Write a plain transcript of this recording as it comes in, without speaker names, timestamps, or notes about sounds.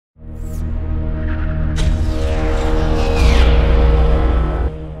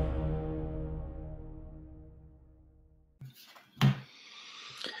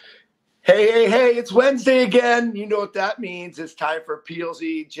Hey, it's Wednesday again. You know what that means. It's time for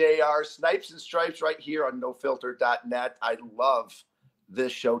Peelsy, JR, Snipes and Stripes right here on nofilter.net. I love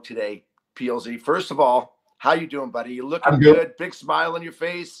this show today, Peelsy. First of all, how you doing, buddy? You looking good? Big smile on your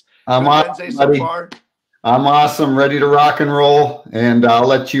face. I'm awesome, Wednesday so far. I'm awesome, ready to rock and roll, and I'll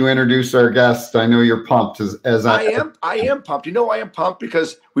let you introduce our guest. I know you're pumped as I am. I am pumped. You know I am pumped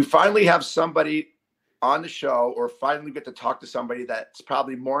because we finally have somebody on the show, or finally get to talk to somebody that's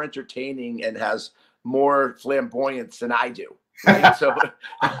probably more entertaining and has more flamboyance than I do. Right? So,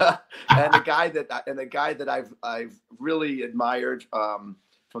 and the guy that I've really admired,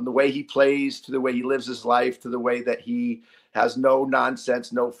 from the way he plays to the way he lives his life to the way that he has no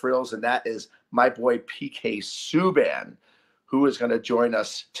nonsense, no frills, and that is my boy PK Subban, who is going to join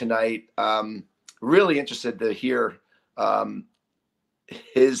us tonight. Really interested to hear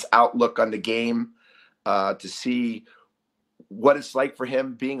his outlook on the game. To see what it's like for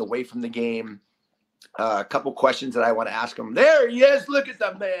him being away from the game. A couple questions that I want to ask him. There he is. Look at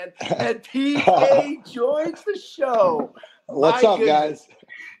the man. And PK joins the show. What's up, guys?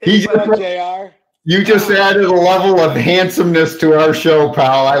 JR. You just added a level of handsomeness to our show,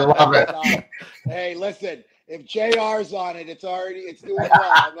 pal. I love it. Hey, listen. If JR's on it, it's doing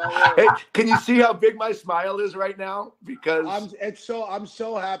well. Hey, can you see how big my smile is right now? Because I'm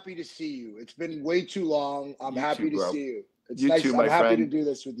so happy to see you. It's been way too long. I'm happy to see you. It's you nice. Too, I'm happy friend. to do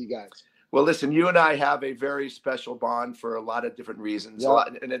this with you guys. Well, listen, you and I have a very special bond for a lot of different reasons.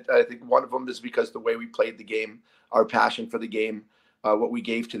 Yep. I think one of them is because the way we played the game, our passion for the game, what we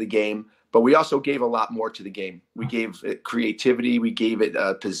gave to the game. But we also gave a lot more to the game. We gave it creativity. We gave it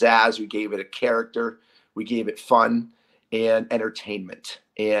pizzazz. We gave it a character. We gave it fun and entertainment.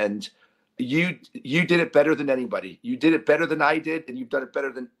 And you did it better than anybody. You did it better than I did, and you've done it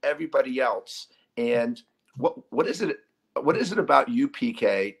better than everybody else. And what is it about you,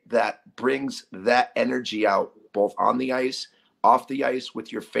 PK, that brings that energy out both on the ice, off the ice,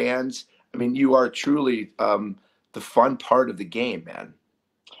 with your fans? I mean, you are truly the fun part of the game, man.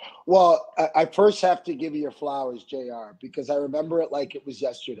 Well, I first have to give you your flowers, JR, because I remember it like it was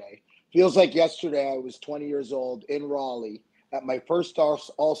yesterday. Feels like yesterday I was 20 years old in Raleigh at my first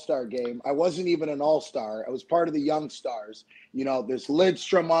All-Star game. I wasn't even an All-Star. I was part of the Young Stars. You know, there's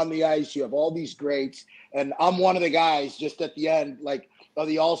Lidstrom on the ice. You have all these greats. And I'm one of the guys just at the end, like, of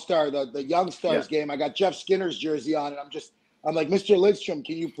the All-Star, the Young Stars game. I got Jeff Skinner's jersey on, and I'm like, Mr. Lidstrom,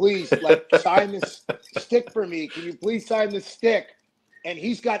 can you please, sign this stick for me? Can you please sign this stick? And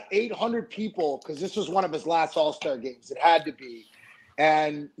he's got 800 people, because this was one of his last All-Star games. It had to be.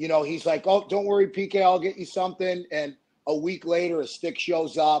 And, you know, he's like, oh, don't worry, PK, I'll get you something. And a week later, a stick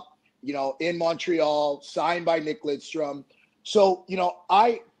shows up, you know, in Montreal, signed by Nick Lidstrom. So, you know,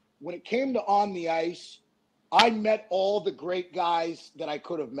 when it came to on the ice, I met all the great guys that I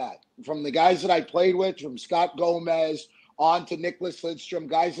could have met. From the guys that I played with, from Scott Gomez on to Nicholas Lidstrom,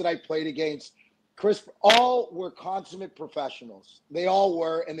 guys that I played against. Chris, all were consummate professionals. They all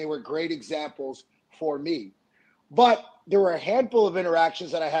were, and they were great examples for me. But there were a handful of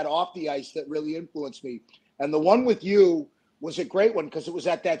interactions that I had off the ice that really influenced me. And the one with you was a great one because it was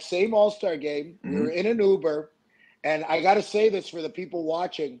at that same All-Star game. Mm-hmm. We were in an Uber. And I got to say this for the people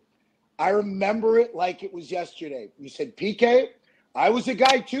watching. I remember it like it was yesterday. You said, PK, I was a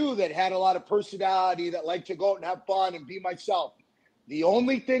guy, too, that had a lot of personality, that liked to go out and have fun and be myself. The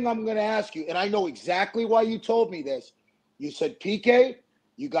only thing I'm going to ask you, and I know exactly why you told me this, you said, PK,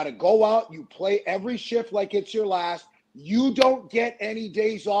 you got to go out, you play every shift like it's your last. You don't get any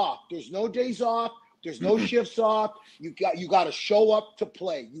days off. There's no days off. There's no shifts off. You got to show up to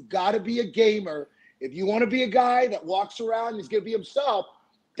play. You got to be a gamer. If you want to be a guy that walks around and is going to be himself,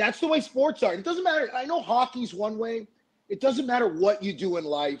 that's the way sports are. It doesn't matter. I know hockey's one way. It doesn't matter what you do in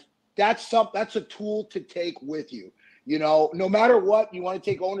life. That's a tool to take with you. You know, no matter what, you want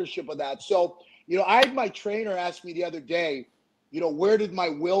to take ownership of that. So, you know, I had my trainer ask me the other day, you know, where did my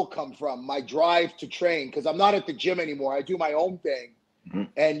will come from, my drive to train? Because I'm not at the gym anymore. I do my own thing. Mm-hmm.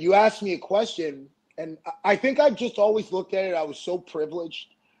 And you asked me a question, and I think I've just always looked at it. I was so privileged.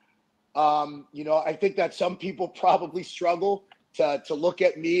 You know, I think that some people probably struggle to look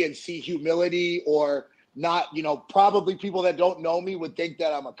at me and see humility, or not, you know, probably people that don't know me would think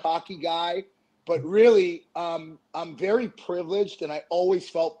that I'm a cocky guy. But really, I'm very privileged, and I always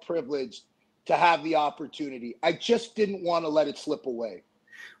felt privileged to have the opportunity. I just didn't want to let it slip away.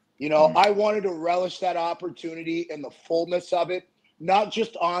 You know, I wanted to relish that opportunity and the fullness of it, not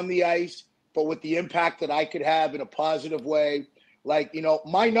just on the ice, but with the impact that I could have in a positive way. Like, you know,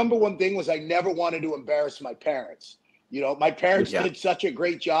 my number one thing was I never wanted to embarrass my parents. You know, my parents did such a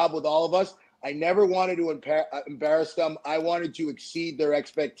great job with all of us. I never wanted to embarrass them. I wanted to exceed their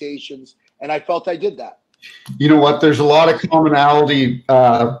expectations And I felt I did that. You know what? There's a lot of commonality,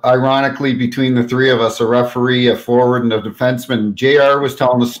 ironically, between the three of us, a referee, a forward, and a defenseman. JR was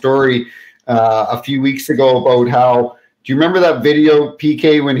telling a story a few weeks ago about how, do you remember that video,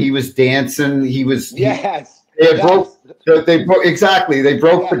 PK, when he was dancing? Yes. They broke exactly. They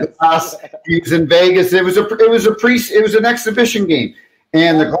broke the glass. He was in Vegas. It was an exhibition game.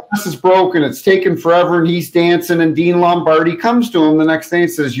 And the glass is broken. It's taken forever, and he's dancing. And Dean Lombardi comes to him the next day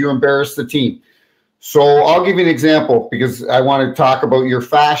and says, "You embarrassed the team." So I'll give you an example because I want to talk about your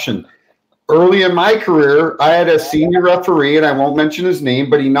fashion. Early in my career, I had a senior referee, and I won't mention his name,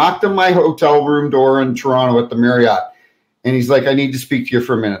 but he knocked on my hotel room door in Toronto at the Marriott. And he's like, "I need to speak to you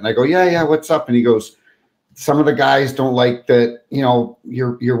for a minute." And I go, yeah, what's up? And he goes, "Some of the guys don't like that,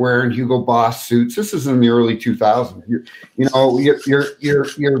 you're wearing Hugo Boss suits." This is in the early 2000s.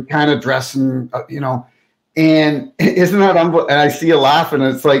 You're kind of dressing, and isn't that unbelievable? And I see you laughing,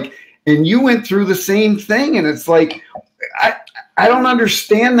 and it's like, and you went through the same thing, and it's like, I don't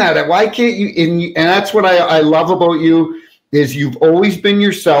understand that. Why can't you? And that's what I love about you is you've always been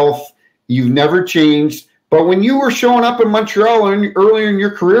yourself. You've never changed. But when you were showing up in Montreal earlier in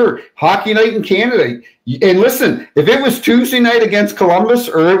your career, hockey night in Canada, and listen, if it was Tuesday night against Columbus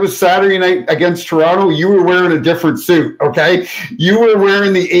or it was Saturday night against Toronto, you were wearing a different suit, okay? You were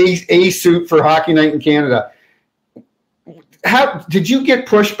wearing the A suit for hockey night in Canada. How did you get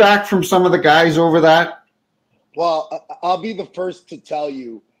pushback from some of the guys over that? Well, I'll be the first to tell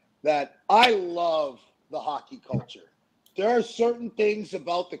you that I love the hockey culture. There are certain things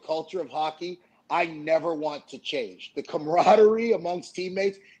about the culture of hockey I never want to change. The camaraderie amongst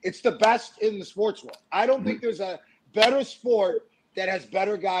teammates, it's the best in the sports world. I don't think there's a better sport that has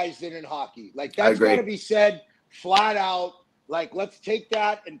better guys than in hockey. Like, that's got to be said flat out. Like, let's take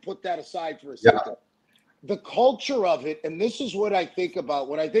that and put that aside for a second. Yeah. The culture of it, and this is what I think about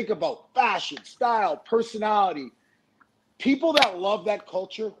when I think about fashion, style, personality. People that love that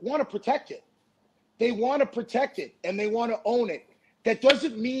culture want to protect it. They want to protect it, and they want to own it. That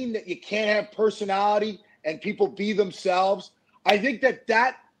doesn't mean that you can't have personality and people be themselves. I think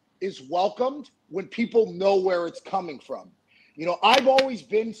that is welcomed when people know where it's coming from. I've always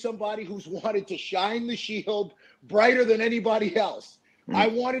been somebody who's wanted to shine the shield brighter than anybody else. I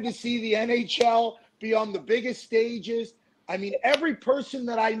wanted to see the NHL be on the biggest stages. I mean, every person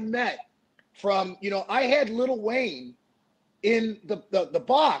that I met from, I had Lil Wayne in the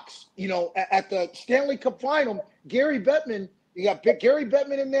box, at the Stanley Cup final, Gary Bettman. You got Gary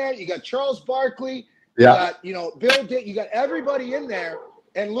Bettman in there. You got Charles Barkley. Yeah. You got, Bill Dick. You got everybody in there.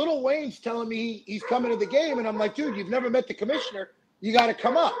 And Lil Wayne's telling me he's coming to the game. And I'm like, dude, you've never met the commissioner. You got to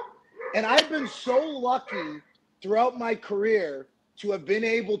come up. And I've been so lucky throughout my career to have been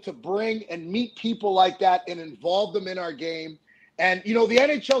able to bring and meet people like that and involve them in our game. And, the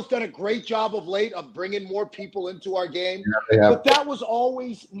NHL's done a great job of late of bringing more people into our game. Yeah, but that was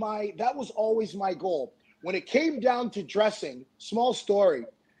always my goal. When it came down to dressing, small story,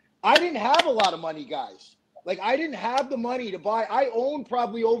 I didn't have a lot of money, guys. Like, I didn't have the money to buy. I own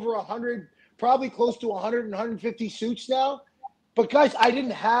probably over 100, probably close to 100 and 150 suits now. But, guys, I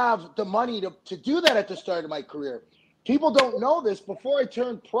didn't have the money to do that at the start of my career. People don't know this. Before I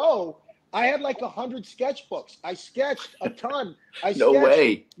turned pro, I had like 100 sketchbooks. I sketched a ton. No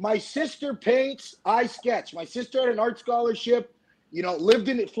way. My sister paints. I sketch. My sister had an art scholarship, lived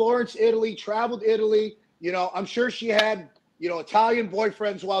in Florence, Italy, traveled Italy. I'm sure she had, Italian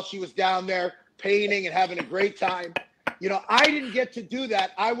boyfriends while she was down there painting and having a great time. I didn't get to do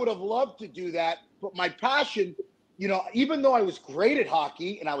that. I would have loved to do that. But my passion, even though I was great at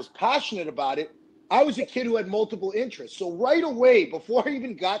hockey and I was passionate about it, I was a kid who had multiple interests. So right away, before I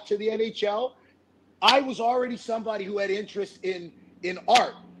even got to the NHL, I was already somebody who had interest in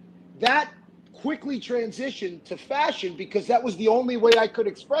art. That quickly transitioned to fashion because that was the only way I could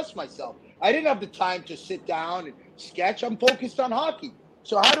express myself. I didn't have the time to sit down and sketch. I'm focused on hockey.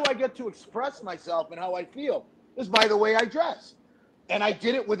 So how do I get to express myself and how I feel? Is by the way I dress. And I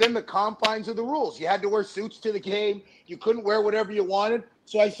did it within the confines of the rules. You had to wear suits to the game. You couldn't wear whatever you wanted.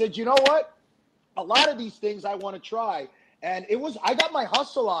 So I said, you know what? A lot of these things I want to try. And I got my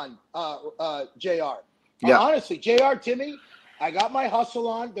hustle on, JR. Yeah. Honestly, JR, Timmy, I got my hustle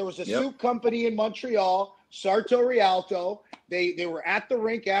on. There was a suit company in Montreal, Sarto Rialto. They were at the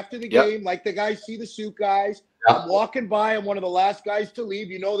rink after the game, like the guys see the suit guys. I'm walking by. I'm one of the last guys to leave.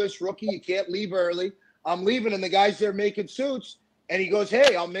 This rookie, you can't leave early. I'm leaving, and the guy's there making suits. And he goes,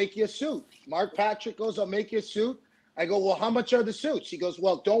 hey, I'll make you a suit. Mark Patrick goes, I'll make you a suit. I go, well, how much are the suits? He goes,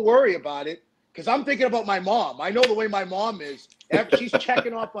 well, don't worry about it. Because I'm thinking about my mom. I know the way my mom is. She's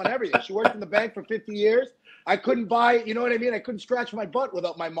checking off on everything. She worked in the bank for 50 years. I couldn't buy, you know what I mean? I couldn't scratch my butt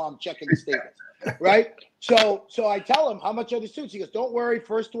without my mom checking the statements, right? So I tell him, how much are the suits? He goes, don't worry,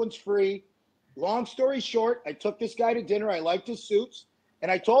 first one's free. Long story short, I took this guy to dinner. I liked his suits.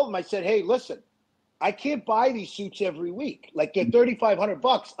 And I told him, I said, hey, listen, I can't buy these suits every week. Like, they're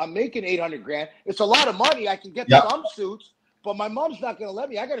 $3,500. I'm making $800,000. It's a lot of money. I can get some suits, but my mom's not going to let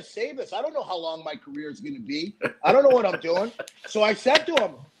me. I got to save this. I don't know how long my career is going to be. I don't know what I'm doing. So I said to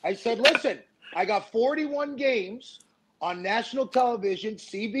him, I said, listen, I got 41 games on national television,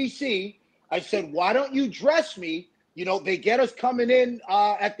 CBC. I said, why don't you dress me? You know, they get us coming in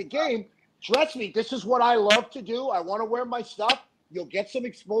at the game. Dress me. This is what I love to do. I want to wear my stuff. You'll get some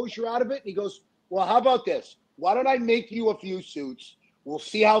exposure out of it. And he goes, well, how about this? Why don't I make you a few suits? We'll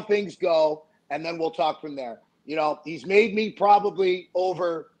see how things go, and then we'll talk from there. You know, he's made me probably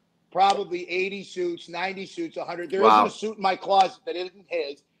 80 suits, 90 suits, 100. There isn't a suit in my closet that isn't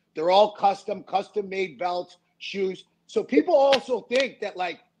his. They're all custom-made belts, shoes. So people also think that,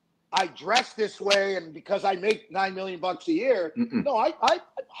 like, I dress this way and because I make $9 million a year. No, I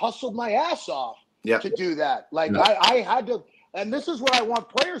hustled my ass off to do that. Like, I had to. And this is what I want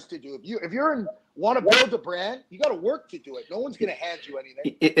players to do. If you're want to build a brand, you got to work to do it. No one's going to hand you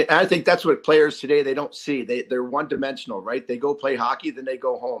anything. I think that's what players today, they don't see. They're one-dimensional, right? They go play hockey, then they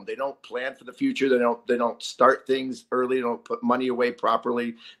go home. They don't plan for the future. They don't start things early. They don't put money away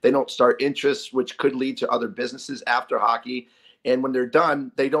properly. They don't start interests, which could lead to other businesses after hockey. And when they're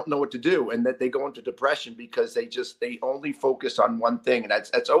done, they don't know what to do, and that they go into depression because they only focus on one thing. And I've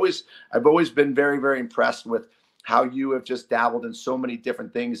always been very, very impressed with how you have just dabbled in so many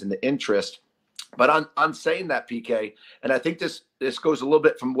different things in the interest. But on saying that, PK, and I think this goes a little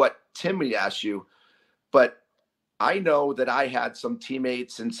bit from what Timmy asked you, but I know that I had some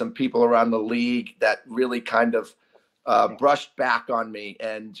teammates and some people around the league that really kind of brushed back on me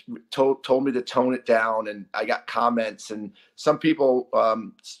and told me to tone it down. And I got comments, and some people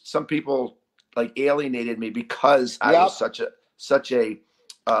like alienated me because I was such a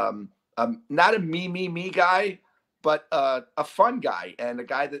not a me guy, but a fun guy and a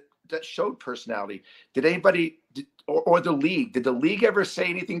guy that showed personality. Did anybody or the league, did the league ever say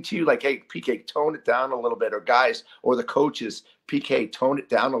anything to you like, hey, PK, tone it down a little bit, or guys or the coaches, PK, tone it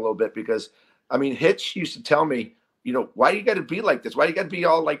down a little bit? Because I mean, Hitch used to tell me, you know, why do you got to be like this? Why do you got to be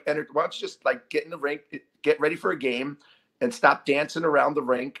all like, why don't you just like get in the rink, get ready for a game, and stop dancing around the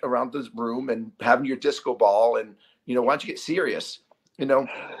rink, around this room, and having your disco ball, and, you know, why don't you get serious? You know,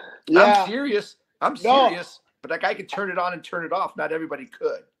 I'm serious, but like I could turn it on and turn it off. Not everybody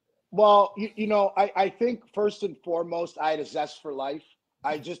could. Well, you know, I think first and foremost, I had a zest for life.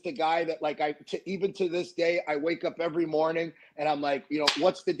 I just a guy that like even to this day, I wake up every morning and I'm like, you know,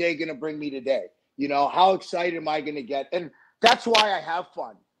 what's the day going to bring me today? You know, how excited am I going to get? And that's why I have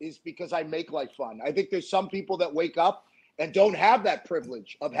fun, is because I make life fun. I think there's some people that wake up and don't have that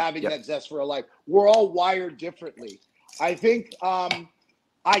privilege of having that zest for a life. We're all wired differently. I think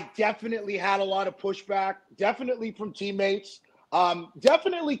I definitely had a lot of pushback, definitely from teammates,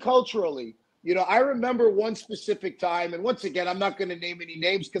 definitely culturally. You know, I remember one specific time, and once again, I'm not going to name any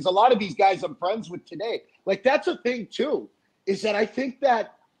names because a lot of these guys I'm friends with today, like that's a thing too, is that I think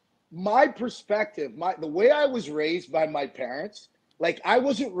that my perspective, the way I was raised by my parents, like I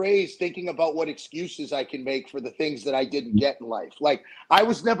wasn't raised thinking about what excuses I can make for the things that I didn't get in life. Like I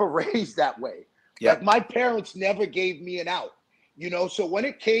was never raised that way. Like my parents never gave me an out, you know? So when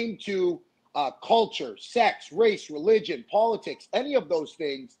it came to culture, sex, race, religion, politics, any of those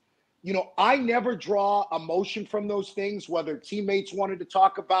things, you know, I never draw emotion from those things, whether teammates wanted to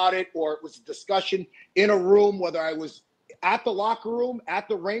talk about it or it was a discussion in a room, whether I was at the locker room, at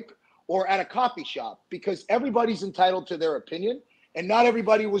the rink, or at a coffee shop, because everybody's entitled to their opinion and not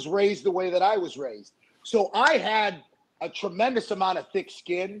everybody was raised the way that I was raised. So I had a tremendous amount of thick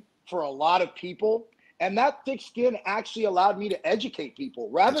skin for a lot of people. And that thick skin actually allowed me to educate people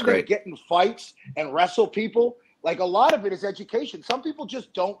rather than get in fights and wrestle people. Like a lot of it is education. Some people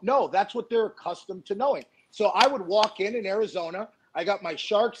just don't know. That's what they're accustomed to knowing. So I would walk in Arizona. I got my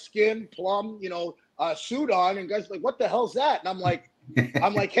shark skin plum, you know, suit on, and guys are like, what the hell's that? And I'm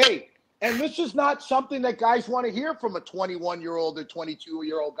like, hey, and this is not something that guys want to hear from a 21-year-old or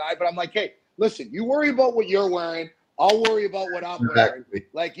 22-year-old guy. But I'm like, hey, listen, you worry about what you're wearing. I'll worry about what I'm wearing.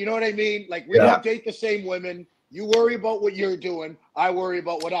 Like, you know what I mean? Like, we don't date the same women. You worry about what you're doing. I worry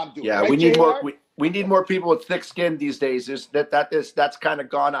about what I'm doing. Yeah, right, we need JR? more. We need more people with thick skin these days. That's kind of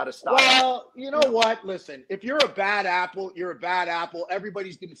gone out of style. Well, you know what? Listen, if you're a bad apple, you're a bad apple.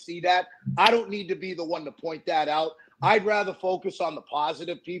 Everybody's going to see that. I don't need to be the one to point that out. I'd rather focus on the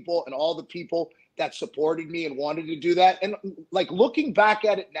positive people and all the people that supported me and wanted to do that. And like looking back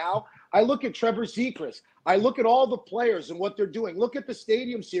at it now, I look at Trevor Zegras. I look at all the players and what they're doing. Look at the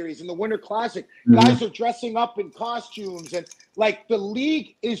Stadium Series and the Winter Classic. Guys are dressing up in costumes, and like the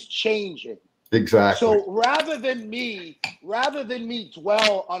league is changing. Exactly. So rather than me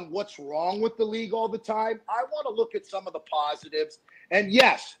dwell on what's wrong with the league all the time, I want to look at some of the positives. And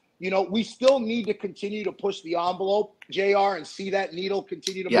yes, you know, we still need to continue to push the envelope, JR, and see that needle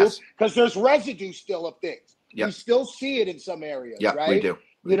continue to move, because there's residue still of things. Yep. We still see it in some areas, Yeah, right? we do.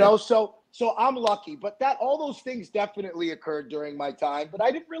 You know, so I'm lucky. But all those things definitely occurred during my time, but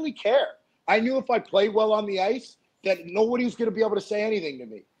I didn't really care. I knew if I played well on the ice that nobody was going to be able to say anything to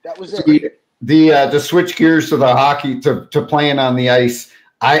me. That was it. To switch gears to the hockey, to playing on the ice,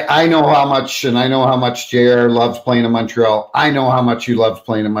 I know how much, and I know how much JR loves playing in Montreal. I know how much you loved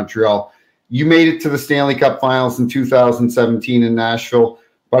playing in Montreal. You made it to the Stanley Cup Finals in 2017 in Nashville.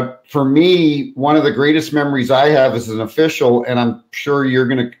 But for me, one of the greatest memories I have as an official, and I'm sure you're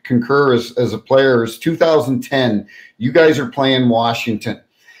going to concur as a player, is 2010. You guys are playing Washington.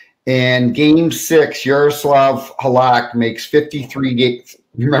 And Game 6, Yaroslav Halak makes 53 games.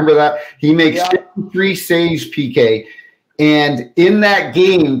 You remember that? He makes 53 saves, PK. And in that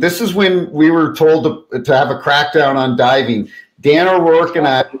game, this is when we were told to have a crackdown on diving. Dan O'Rourke and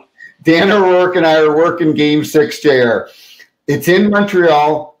I are working Game 6, JR. It's in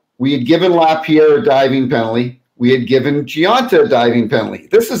Montreal. We had given Lapierre a diving penalty. We had given Giunta a diving penalty.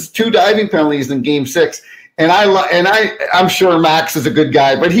 This is 2 diving penalties in Game 6. And I'm sure Max is a good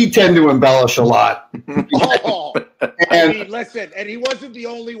guy, but he tend to embellish a lot. I mean, listen, and he wasn't the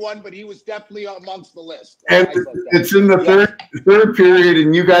only one, but he was definitely amongst the list. And it's in the third period,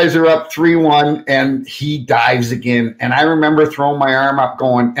 and you guys are up 3-1, and he dives again. And I remember throwing my arm up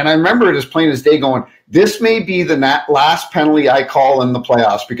going, and I remember it as plain as day going, this may be the last penalty I call in the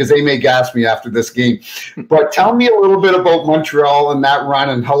playoffs, because they may gas me after this game. But tell me a little bit about Montreal and that run.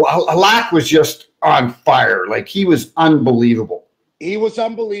 And Halak was just on fire. Like, he was unbelievable. He was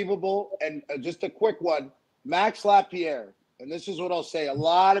unbelievable. And just a quick one, Max Lapierre, and this is what I'll say. A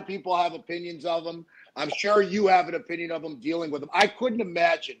lot of people have opinions of him. I'm sure you have an opinion of him, dealing with him. I couldn't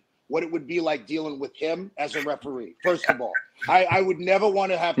imagine what it would be like dealing with him as a referee. First of all, I would never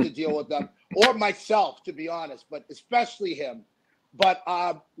want to have to deal with them, or myself, to be honest, but especially him. But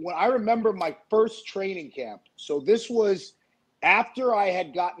when I remember my first training camp, so this was after I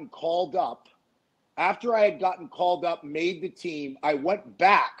had gotten called up, made the team, I went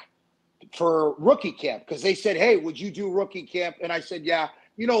back for rookie camp because they said, hey, would you do rookie camp? And I said, yeah,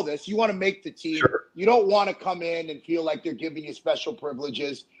 you know this. You want to make the team. Sure. You don't want to come in and feel like they're giving you special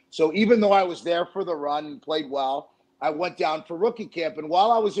privileges. So even though I was there for the run and played well, I went down for rookie camp. And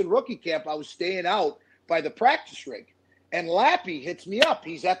while I was in rookie camp, I was staying out by the practice rink. And Lappy hits me up.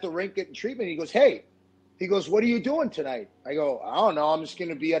 He's at the rink getting treatment. He goes, hey, what are you doing tonight? I go, I don't know. I'm just going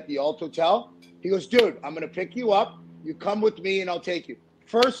to be at the Alt Hotel. He goes, dude, I'm going to pick you up. You come with me and I'll take you.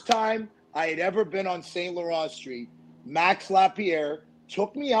 First time I had ever been on St. Laurent Street, Max Lapierre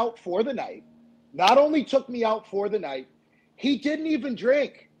took me out for the night. Not only took me out for the night, he didn't even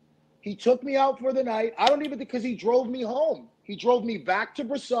drink. He took me out for the night. I don't even think, because he drove me home. He drove me back to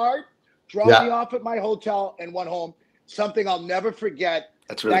Brossard, dropped me off at my hotel, and went home. Something I'll never forget.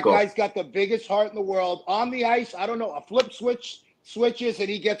 That's really cool. That guy's got the biggest heart in the world. On the ice, I don't know, a flip switches and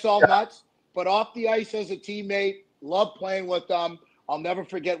he gets all nuts. But off the ice as a teammate, love playing with them. I'll never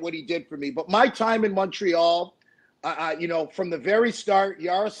forget what he did for me. But my time in Montreal, you know, from the very start,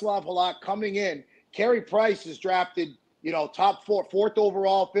 Yaroslav Halak coming in, Carey Price is drafted, you know, top 4th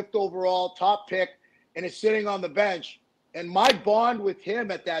overall, 5th overall, top pick, and is sitting on the bench. And my bond with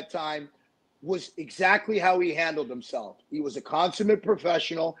him at that time was exactly how he handled himself. He was a consummate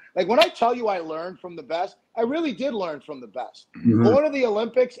professional. Like, when I tell you I learned from the best, I really did learn from the best. Mm-hmm. Going to the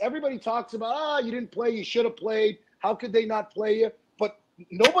Olympics, everybody talks about, you didn't play, you should have played. How could they not play you? But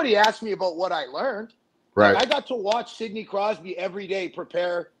nobody asked me about what I learned. Right. Like, I got to watch Sidney Crosby every day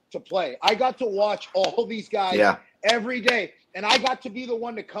prepare to play. I got to watch all these guys every day. And I got to be the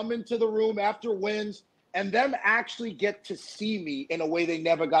one to come into the room after wins and them actually get to see me in a way they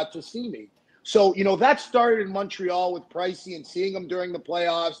never got to see me. So, you know, that started in Montreal with Pricey and seeing him during the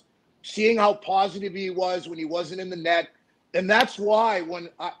playoffs, seeing how positive he was when he wasn't in the net. And that's why when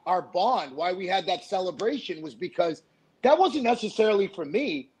our bond, why we had that celebration, was because that wasn't necessarily for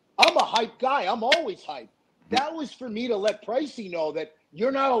me. I'm a hype guy. I'm always hype. That was for me to let Pricey know that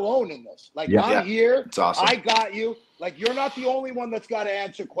you're not alone in this. Like, I'm here. It's awesome. I got you. Like, you're not the only one that's got to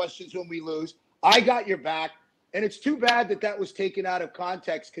answer questions when we lose. I got your back. And it's too bad that that was taken out of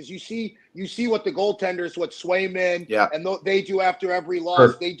context, because you see what the goaltenders, what Swayman and they do after every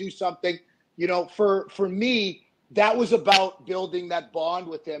loss. They do something. You know, for me, that was about building that bond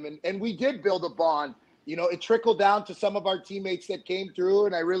with him. And we did build a bond. You know, it trickled down to some of our teammates that came through,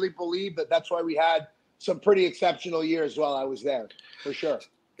 and I really believe that that's why we had some pretty exceptional years while I was there, for sure.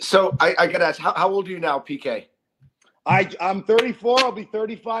 So I got to ask, how old are you now, PK? I'm 34. I'll be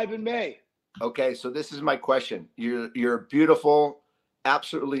 35 in May. Okay, so this is my question. You're a beautiful,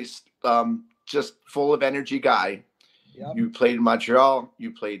 absolutely just full of energy guy. Yep. You played in Montreal.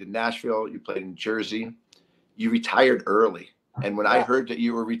 You played in Nashville. You played in Jersey. You retired early. And when I heard that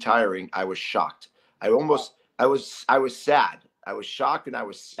you were retiring, I was shocked. I was sad. I was shocked and I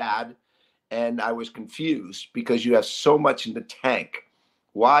was sad and I was confused because you have so much in the tank.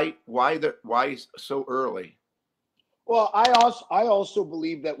 Why so early? Well, I also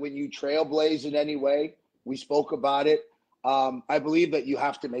believe that when you trailblaze in any way, we spoke about it. I believe that you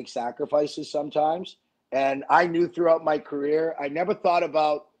have to make sacrifices sometimes. And I knew throughout my career, I never thought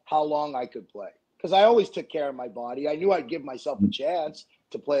about how long I could play because I always took care of my body. I knew I'd give myself a chance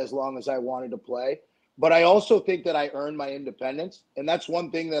to play as long as I wanted to play. But I also think that I earned my independence. And that's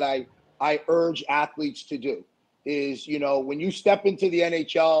one thing that I urge athletes to do is, you know, when you step into the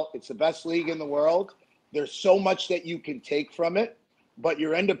NHL, it's the best league in the world. There's so much that you can take from it, but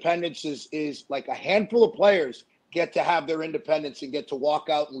your independence is like a handful of players get to have their independence and get to walk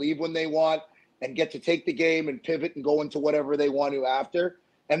out and leave when they want and get to take the game and pivot and go into whatever they want to after.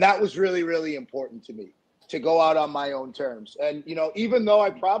 And that was really, really important to me, to go out on my own terms. And, you know, even though I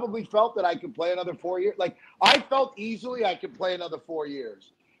probably felt that I could play another 4 years, like I felt easily I could play another 4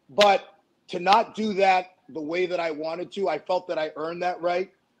 years, but to not do that the way that I wanted to, I felt that I earned that right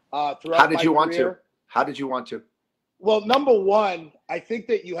throughout my career. How did you want to? How did you want to? Well, number one, I think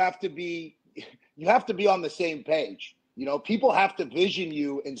that you have to be on the same page. You know, people have to vision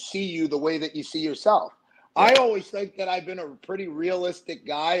you and see you the way that you see yourself. Yeah. I always think that I've been a pretty realistic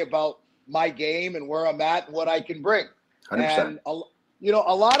guy about my game and where I'm at and what I can bring. 100%. And, you know,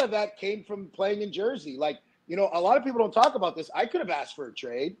 a lot of that came from playing in Jersey. Like, you know, a lot of people don't talk about this. I could have asked for a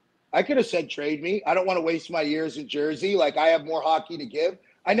trade. I could have said, trade me. I don't want to waste my years in Jersey. Like, I have more hockey to give.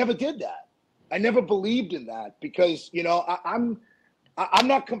 I never did that. I never believed in that because, you know, I'm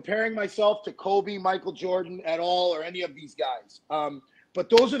not comparing myself to Kobe, Michael Jordan at all or any of these guys. But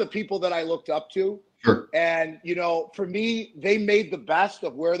those are the people that I looked up to. Sure. And, you know, for me, they made the best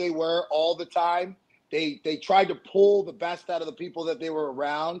of where they were all the time. They tried to pull the best out of the people that they were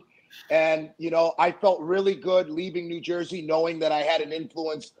around. And, you know, I felt really good leaving New Jersey knowing that I had an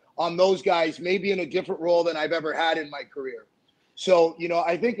influence on those guys, maybe in a different role than I've ever had in my career. So, you know,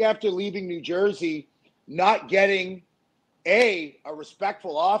 I think after leaving New Jersey, not getting a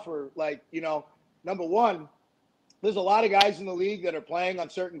respectful offer, like, you know, number one, there's a lot of guys in the league that are playing on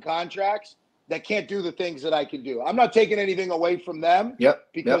certain contracts that can't do the things that I can do. I'm not taking anything away from them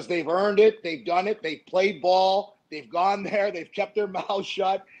because they've earned it. They've done it. They've played ball. They've gone there. They've kept their mouths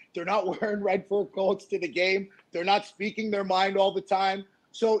shut. They're not wearing red fur coats to the game. They're not speaking their mind all the time.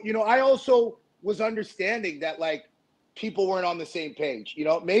 So, you know, I also was understanding that, like, people weren't on the same page. You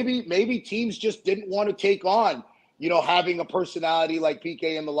know, maybe teams just didn't want to take on, you know, having a personality like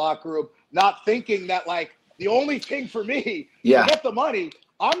PK in the locker room, not thinking that, like, the only thing for me to get the money,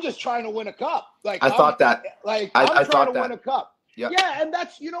 I'm just trying to win a cup. Like, I'm trying to win a cup. Yeah. Yeah. And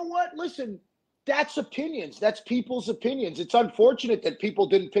that's, you know what, listen, that's opinions. That's people's opinions. It's unfortunate that people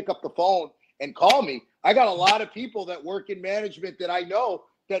didn't pick up the phone and call me. I got a lot of people that work in management that I know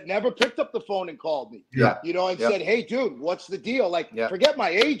that never picked up the phone and called me, you know, and said, hey, dude, what's the deal? Like, forget my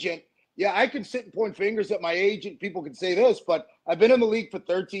agent. Yeah, I can sit and point fingers at my agent. People can say this, but I've been in the league for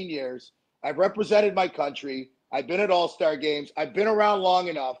 13 years. I've represented my country. I've been at all-star games. I've been around long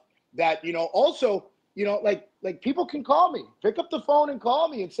enough that, you know, also, you know, like people can call me, pick up the phone and call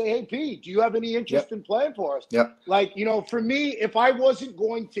me and say, hey, Pete, do you have any interest in playing for us? Like, you know, for me, if I wasn't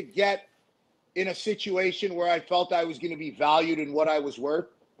going to get in a situation where I felt I was going to be valued in what I was worth,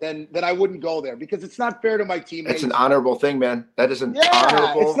 then I wouldn't go there because it's not fair to my teammates. It's an honorable thing, man. That is an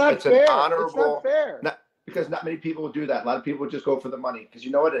honorable. It's not fair. It's not fair. Because not many people would do that. A lot of people would just go for the money. Because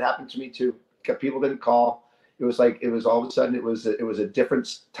you know what? It happened to me too. People didn't call. It was like, it was all of a sudden, it was a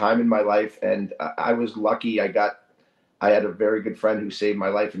different time in my life. And I was lucky. I had a very good friend who saved my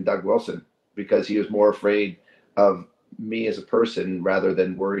life in Doug Wilson because he was more afraid of me as a person rather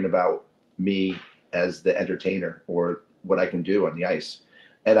than worrying about me as the entertainer or what I can do on the ice.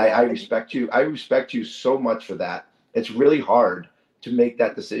 And I respect you. I respect you so much for that. It's really hard to make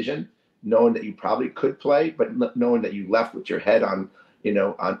that decision, knowing that you probably could play, but knowing that you left with your head on, you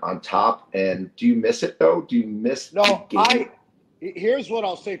know, on top. And do you miss it though? Do you miss the game? Here's what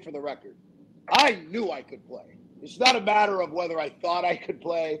I'll say for the record. I knew I could play. It's not a matter of whether I thought I could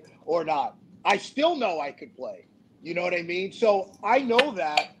play or not. I still know I could play. You know what I mean? So I know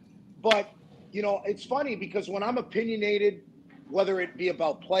that, but, you know, it's funny because when I'm opinionated, whether it be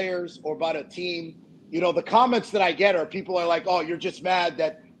about players or about a team, you know, the comments that I get are people are like, oh, you're just mad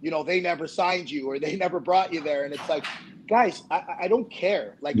that, you know, they never signed you or they never brought you there. And it's like, guys, I don't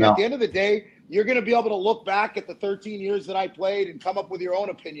care. Like, No. at the end of the day, you're going to be able to look back at the 13 years that I played and come up with your own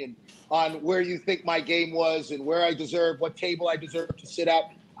opinion on where you think my game was and where I deserve, what table I deserve to sit at.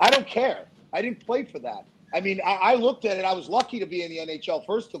 I don't care. I didn't play for that. I mean, I looked at it. I was lucky to be in the NHL,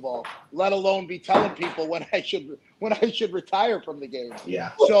 first of all, let alone be telling people when I should retire from the game.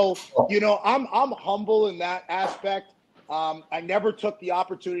 Yeah. So, you know, I'm humble in that aspect. I never took the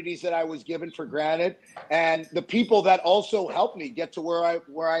opportunities that I was given for granted, and the people that also helped me get to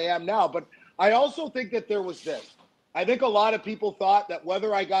where I am now. But I also think that there was this. I think a lot of people thought that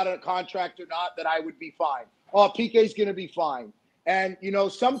whether I got a contract or not, that I would be fine. Oh, PK's going to be fine. And, you know,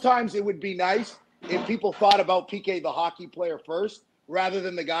 sometimes it would be nice if people thought about PK, the hockey player, first, rather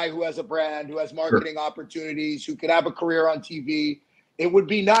than the guy who has a brand, who has marketing opportunities, who could have a career on TV. It would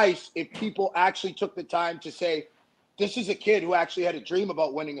be nice if people actually took the time to say, this is a kid who actually had a dream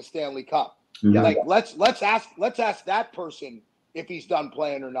about winning a Stanley Cup. Mhm. Like, let's ask that person if he's done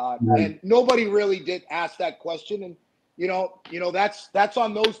playing or not. And nobody really did ask that question. And, you know, that's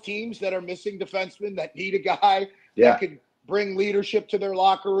on those teams that are missing defensemen, that need a guy that could bring leadership to their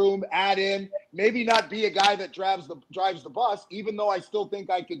locker room, add in, maybe not be a guy that drives the bus, even though I still think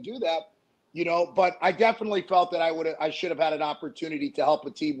I could do that, you know, but I definitely felt that I should have had an opportunity to help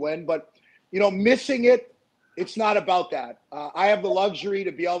a team win. But, you know, missing it, it's not about that. I have the luxury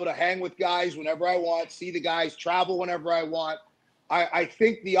to be able to hang with guys whenever I want, see the guys, travel whenever I want. I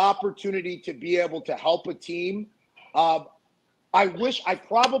think the opportunity to be able to help a team, I wish I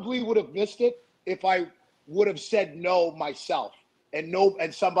probably would have missed it if I would have said no myself, and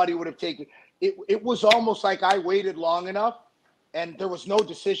somebody would have taken it. It was almost like I waited long enough and there was no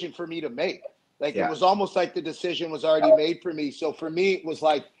decision for me to make. Like, it was almost like the decision was already made for me. So for me, it was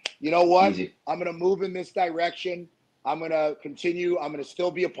like, you know what? Easy. I'm going to move in this direction. I'm going to continue. I'm going to still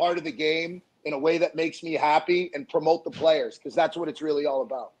be a part of the game in a way that makes me happy and promote the players, because that's what it's really all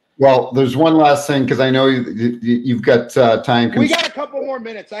about. Well, there's one last thing, because I know you've got time. We got a couple more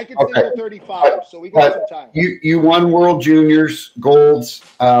minutes. I can stay till 35, so we got some time. You won World Juniors golds.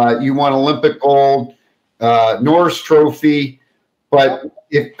 You won Olympic gold, Norris Trophy. But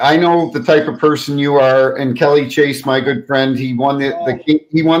if I know the type of person you are, and Kelly Chase, my good friend, he won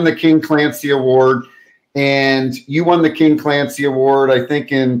the King Clancy Award, and you won the King Clancy Award, I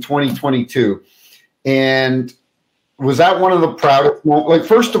think, in 2022. And was that one of the proudest moments? Like,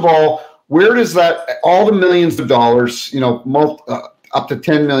 first of all, where does that, all the millions of dollars, you know, up to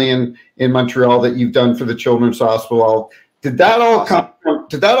 10 million in Montreal that you've done for the Children's Hospital, did that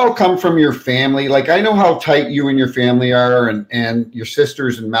all come from your family? Like, I know how tight you and your family are, and your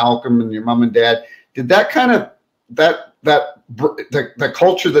sisters and Malcolm and your mom and dad. Did that kind of the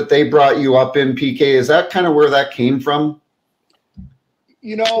culture that they brought you up in, PK, is that kind of where that came from?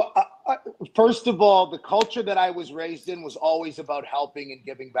 You know, first of all, the culture that I was raised in was always about helping and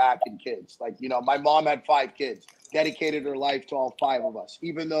giving back in kids. Like, you know, my mom had 5 kids, dedicated her life to all 5 of us,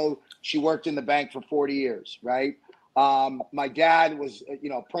 even though she worked in the bank for 40 years, right? My dad was, you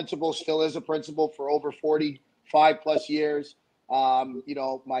know, principal, still is a principal for over 45 plus years. You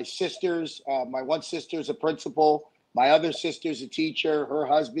know, my sisters, my one sister's a principal, my other sister's a teacher, her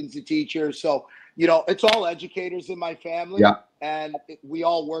husband's a teacher. So, you know, it's all educators in my family, and we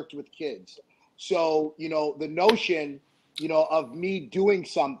all worked with kids. So, you know, the notion, you know, of me doing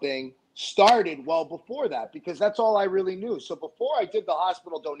something started well before that, because that's all I really knew. So before I did the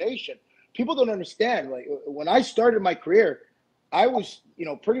hospital donation, people don't understand. Like, when I started my career, I was, you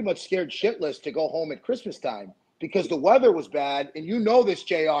know, pretty much scared shitless to go home at Christmas time because the weather was bad. And you know this,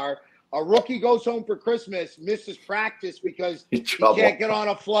 JR, a rookie goes home for Christmas, misses practice because he can't get on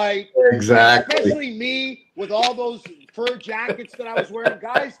a flight. Exactly. Especially me with all those fur jackets that I was wearing.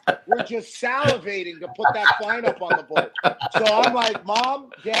 Guys were just salivating to put that fine up on the board. So I'm like,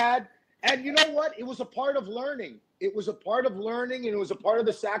 Mom, Dad, and you know what? It was a part of learning. It was a part of learning, and it was a part of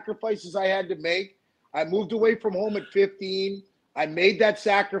the sacrifices I had to make. I moved away from home at 15. I made that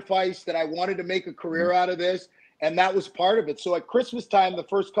sacrifice that I wanted to make a career out of this, and that was part of it. So at Christmas time, the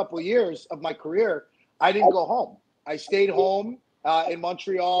first couple of years of my career, I didn't go home. I stayed home in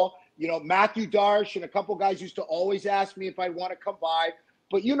Montreal. You know, Matthew Darsh and a couple guys used to always ask me if I want to come by.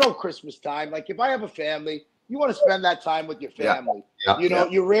 But you know, Christmas time, like, if I have a family, you want to spend that time with your family. You know,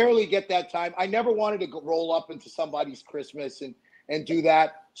 you rarely get that time. I never wanted to go roll up into somebody's Christmas and do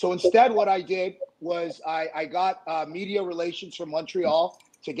that. So instead, what I did was I got media relations from Montreal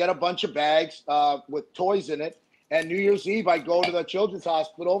to get a bunch of bags with toys in it. And New Year's Eve, I go to the children's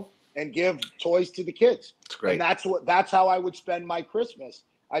hospital and give toys to the kids. That's great. And that's how I would spend my Christmas.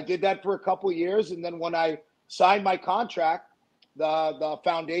 I did that for a couple of years, and then when I signed my contract, the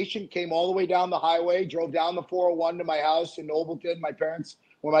foundation came all the way down the highway, drove down the 401 to my house in Nobleton,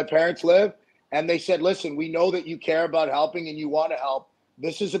 where my parents live, and they said, "Listen, we know that you care about helping and you want to help.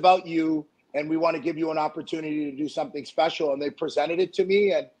 This is about you, and we want to give you an opportunity to do something special." And they presented it to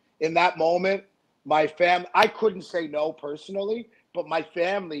me, and in that moment, my family, I couldn't say no personally, but my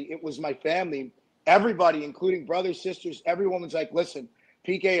family, it was my family. Everybody, including brothers, sisters, everyone was like, "Listen,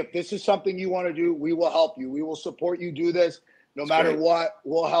 PK, if this is something you want to do, we will help you. We will support you do this. No matter what,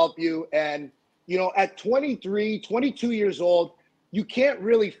 we'll help you." And, you know, at 23, 22 years old, you can't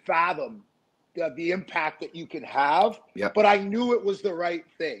really fathom the impact that you can have. Yep. But I knew it was the right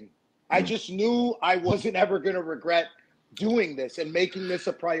thing. I just knew I wasn't ever going to regret doing this and making this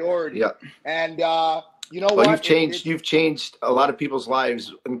a priority. Yep. And, you know well, what? You've changed a lot of people's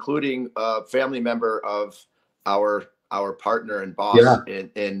lives, including a family member of our partner and boss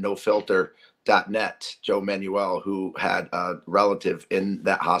in NoFilter.net, Joe Manuel, who had a relative in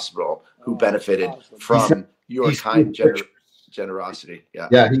that hospital who benefited from your kind generosity.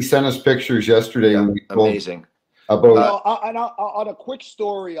 Yeah, he sent us pictures yesterday. Yeah, and amazing. On a quick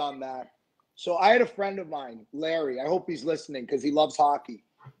story on that. So I had a friend of mine, Larry. I hope he's listening because he loves hockey.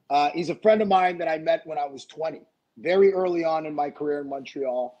 He's a friend of mine that I met when I was 20, very early on in my career in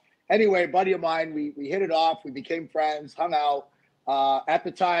Montreal. Anyway, a buddy of mine, we hit it off. We became friends, hung out. At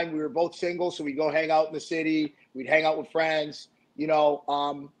the time, we were both single, so we'd go hang out in the city. We'd hang out with friends. You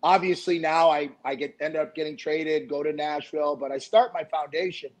know, obviously now I end up getting traded, go to Nashville, but I start my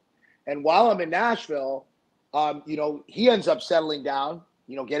foundation. And while I'm in Nashville, you know, he ends up settling down,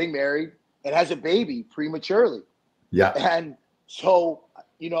 you know, getting married and has a baby prematurely. Yeah. And so,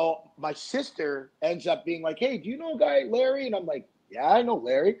 you know, my sister ends up being like, "Hey, do you know a guy, Larry?" And I'm like, "Yeah, I know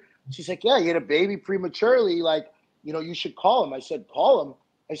Larry." She's like, "Yeah, he had a baby prematurely. Like, you know, you should call him." I said, "Call him."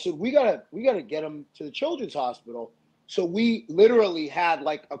 I said, we gotta get him to the children's hospital. So we literally had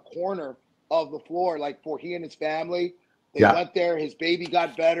like a corner of the floor, like for he and his family. They went there. His baby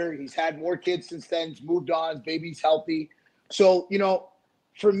got better. He's had more kids since then. He's moved on. His baby's healthy. So, you know,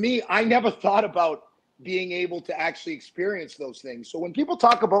 for me, I never thought about being able to actually experience those things. So when people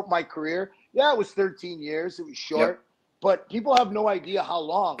talk about my career, yeah, it was 13 years. It was short, but people have no idea how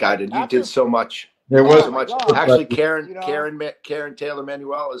long. God, and you did so much. There was so much. God. Actually, Karen Taylor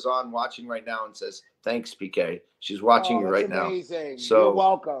Manuel is on watching right now and says, "Thanks, PK." She's watching you right amazing. now. So you're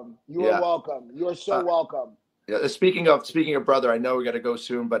welcome. You are welcome. You are so welcome. Yeah. Speaking of brother, I know we got to go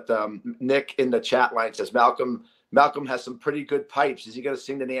soon, but Nick in the chat line says Malcolm has some pretty good pipes. Is he going to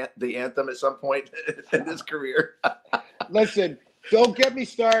sing the anthem at some point in his career? Listen, don't get me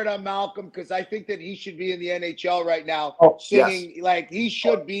started on Malcolm because I think that he should be in the NHL right now singing like he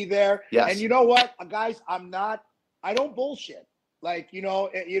should be there. Yes. And you know what, guys, I don't bullshit. Like, you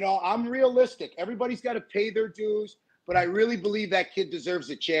know, I'm realistic. Everybody's got to pay their dues, but I really believe that kid deserves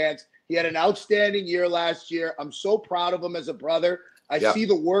a chance. He had an outstanding year last year. I'm so proud of him as a brother. I see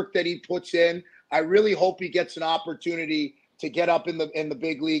the work that he puts in. I really hope he gets an opportunity to get up in the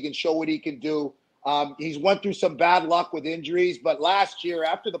big league and show what he can do. He's went through some bad luck with injuries, but last year,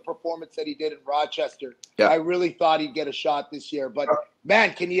 after the performance that he did in Rochester, I really thought he'd get a shot this year. But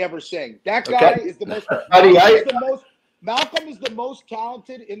man, can he ever sing? That guy is the most. Malcolm is the most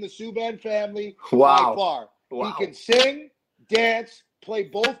talented in the Subban family by far. Wow. He can sing, dance, play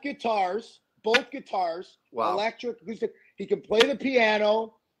both guitars, electric, acoustic. He can play the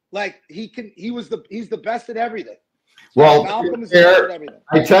piano. Like he's the best at everything. Well, Malcolm is the best at everything.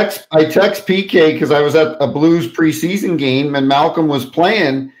 I text PK because I was at a Blues preseason game and Malcolm was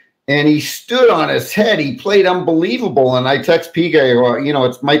playing and he stood on his head. He played unbelievable. And I text PK, well, you know,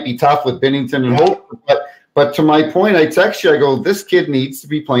 it might be tough with Binnington and Holt, but to my point, I text you, I go, this kid needs to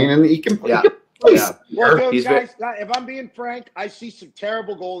be playing and he can play. Well, guys, if I'm being frank, I see some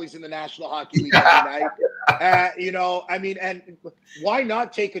terrible goalies in the National Hockey League every night. You know, I mean, and why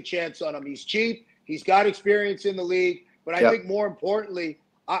not take a chance on him? He's cheap. He's got experience in the league. But I think more importantly,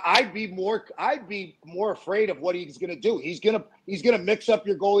 I'd be more afraid of what he's going to do. He's going to mix up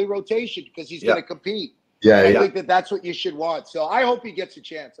your goalie rotation because he's going to compete. I think that's what you should want. So I hope he gets a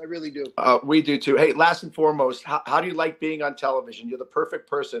chance. I really do. We do too. Hey, last and foremost, how do you like being on television? You're the perfect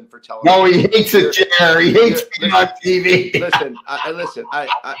person for television. No, he hates it, Jerry. He hates being on TV. Listen.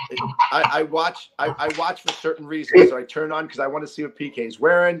 I watch for certain reasons. So I turn on because I want to see what PK's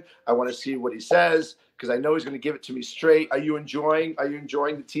wearing. I want to see what he says because I know he's going to give it to me straight. Are you enjoying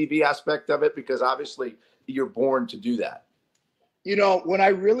the TV aspect of it? Because obviously you're born to do that. You know, when I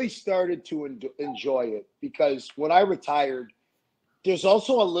really started to enjoy it, because when I retired, there's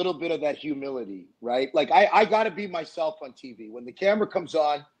also a little bit of that humility, right? Like I got to be myself on TV. When the camera comes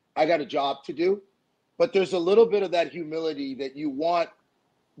on, I got a job to do, but there's a little bit of that humility that you want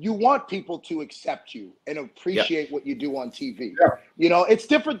people to accept you and appreciate what you do on TV. Yeah. You know, it's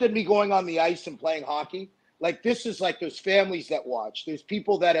different than me going on the ice and playing hockey. Like this is like there's families that watch. There's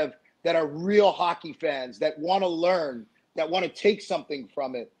people that are real hockey fans that want to learn, that want to take something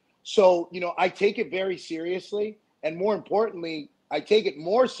from it. So, you know, I take it very seriously. And more importantly, I take it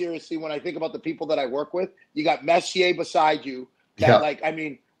more seriously when I think about the people that I work with. You got Messier beside you. That, like, I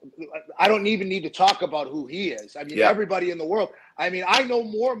mean, I don't even need to talk about who he is. I mean, everybody in the world. I mean, I know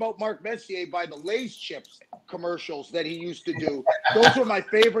more about Mark Messier by the Lay's chips commercials that he used to do. Those were my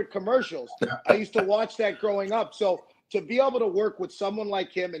favorite commercials. I used to watch that growing up. So to be able to work with someone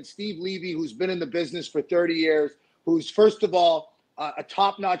like him and Steve Levy, who's been in the business for 30 years, who's, first of all, a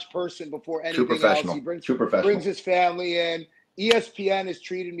top-notch person before anything else. He brings his family in. ESPN has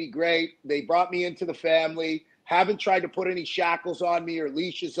treated me great. They brought me into the family. Haven't tried to put any shackles on me or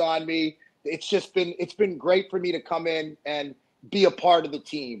leashes on me. It's been great for me to come in and be a part of the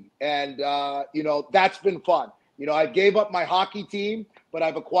team. And, you know, that's been fun. You know, I gave up my hockey team, but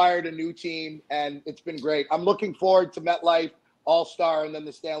I've acquired a new team, and it's been great. I'm looking forward to MetLife All-Star and then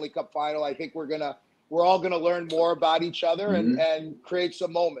the Stanley Cup Final. I think we're all gonna learn more about each other and create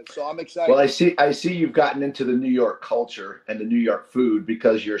some moments. So I'm excited. Well, I see you've gotten into the New York culture and the New York food,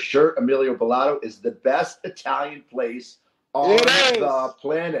 because your shirt, Emilio Bellato, is the best Italian place on the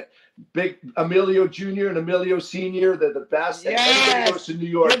planet. Big Emilio Jr. and Emilio Sr., they're the best. Yes. And everybody goes to New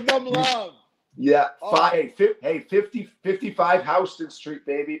York. Give them love. Yeah. 55 Houston Street,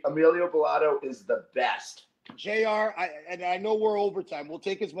 baby. Emilio Bellato is the best. JR, I know we're overtime. We'll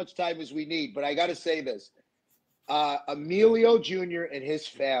take as much time as we need, but I got to say this. Emilio Jr. and his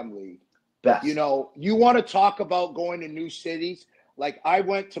family, best. You know, you want to talk about going to new cities. Like, I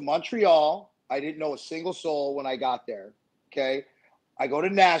went to Montreal. I didn't know a single soul when I got there, okay? I go to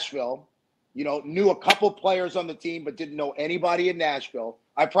Nashville, you know, knew a couple players on the team, but didn't know anybody in Nashville.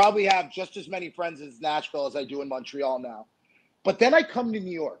 I probably have just as many friends in Nashville as I do in Montreal now. But then I come to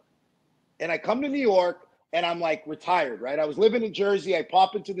New York. And I'm like retired, right? I was living in Jersey. I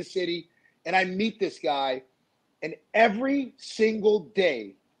pop into the city and I meet this guy. And every single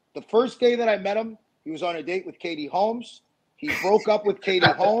day, the first day that I met him, he was on a date with Katie Holmes. He broke up with Katie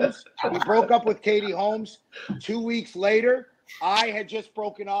Holmes. 2 weeks later, I had just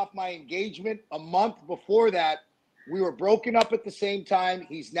broken off my engagement. A month before that, we were broken up at the same time.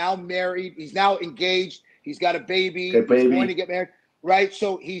 He's now married. He's now engaged. He's got a baby. He's going to get married. Right,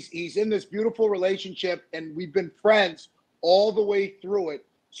 so he's in this beautiful relationship, and we've been friends all the way through it.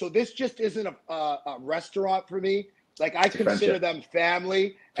 So this just isn't a restaurant for me. Like, I consider them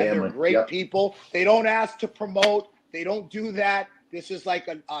family, and they're great people. They don't ask to promote. They don't do that. This is like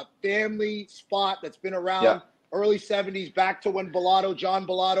a family spot that's been around early 70s, back to when John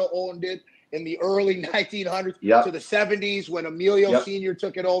Bellato owned it in the early 1900s to the 70s when Emilio Sr.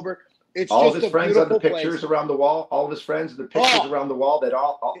 took it over. It's all just of his friends on the pictures around the wall. All of his friends, the pictures around the wall. That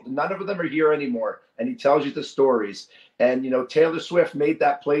none of them are here anymore. And he tells you the stories. And you know, Taylor Swift made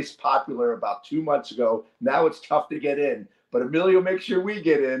that place popular about 2 months ago. Now it's tough to get in, but Emilio makes sure we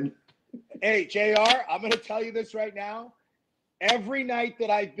get in. Hey, JR, I'm going to tell you this right now. Every night that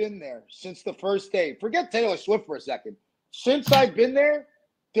I've been there since the first day, forget Taylor Swift for a second. Since I've been there,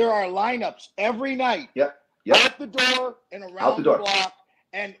 there are lineups every night. Out the door and around the block.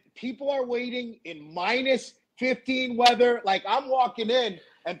 And people are waiting in minus 15 weather. Like, I'm walking in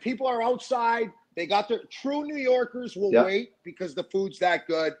and people are outside. They got their true New Yorkers will wait because the food's that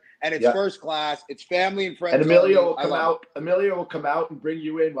good and it's first class. It's family and friends. And Emilio will come out. Emilio will come out and bring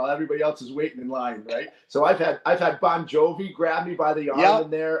you in while everybody else is waiting in line, right? So I've had Bon Jovi grab me by the arm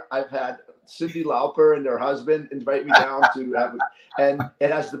in there. I've had Cyndi Lauper and their husband invite me down to have, and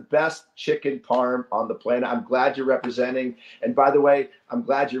it has the best chicken parm on the planet. I'm glad you're representing. And by the way, I'm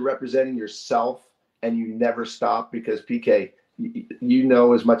glad you're representing yourself and you never stop, because PK, you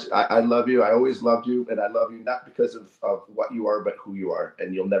know as much. I love you. I always loved you, and I love you not because of what you are, but who you are,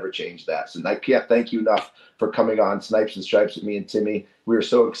 and you'll never change that. So I can't thank you enough for coming on Snipes and Stripes with me and Timmy. We are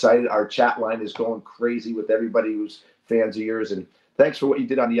so excited. Our chat line is going crazy with everybody who's fans of yours, and thanks for what you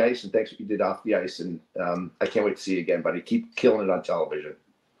did on the ice, and thanks for what you did off the ice. And I can't wait to see you again, buddy. Keep killing it on television.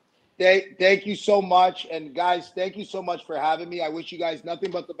 Thank you so much. And guys, thank you so much for having me. I wish you guys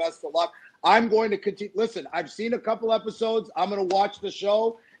nothing but the best of luck. I'm going to continue. Listen, I've seen a couple episodes. I'm going to watch the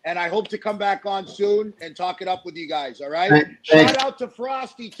show, and I hope to come back on soon and talk it up with you guys. All right. Shout out to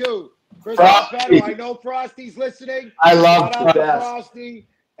Frosty too. Chris Raffetto, I know Frosty's listening. I love shout out to Frosty.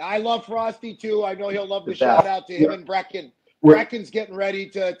 I love Frosty too. I know he'll love the shout out to him and Brecken. Brecken's getting ready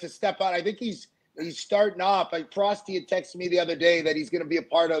to step out. I think he's starting off. Frosty had texted me the other day that he's going to be a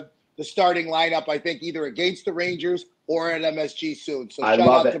part of the starting lineup, I think, either against the Rangers or at MSG soon. So shout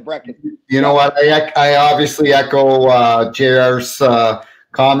out to Brecken. You know what? I obviously echo JR's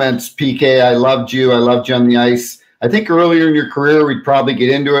comments. PK, I loved you. I loved you on the ice. I think earlier in your career, we'd probably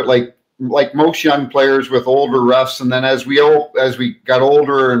get into it like most young players with older refs. And then as we got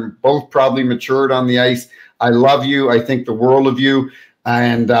older and both probably matured on the ice, I love you. I think the world of you.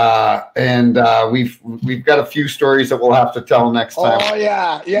 And we've got a few stories that we'll have to tell next time. Oh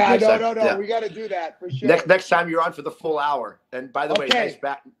yeah. No. We got to do that for sure. Next time you're on for the full hour. And by the way,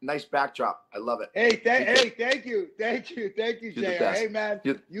 nice backdrop. I love it. Hey, thank you, JR. Hey man,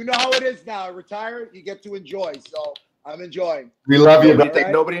 you know how it is now. Retired, you get to enjoy. So I'm enjoying. We love you.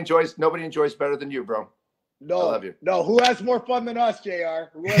 Nobody enjoys better than you, bro. No, I love you. No, who has more fun than us, JR?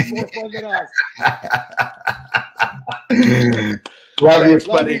 Who has more fun than us?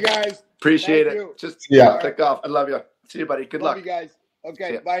 Love you guys. Appreciate Thank it. you. Just click off. I love you. See you, buddy. Good luck. Love you guys.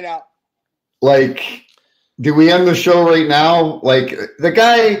 Okay, bye now. Do we end the show right now? The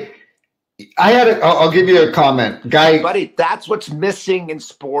guy, I'll give you a comment. Buddy, that's what's missing in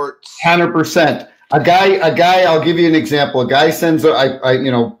sports. 100%. A guy, I'll give you an example. A guy sends,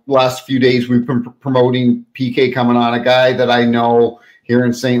 last few days we've been promoting PK coming on. A guy that I know here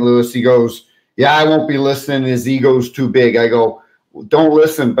in St. Louis, he goes, yeah, I won't be listening. His ego's too big. I go, don't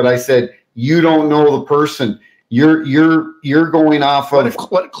listen. But I said, you don't know the person. You're going off of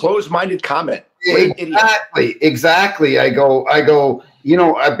what a closed-minded comment. Exactly. I go,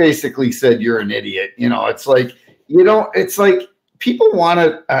 I basically said you're an idiot. It's like people want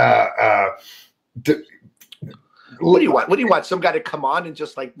to what do you want? What do you want? Some guy to come on and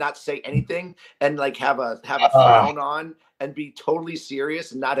just not say anything and have a frown on and be totally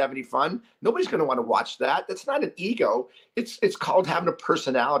serious and not have any fun? Nobody's going to want to watch that. That's not an ego. It's called having a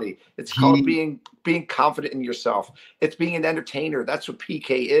personality. It's called being confident in yourself. It's being an entertainer. That's what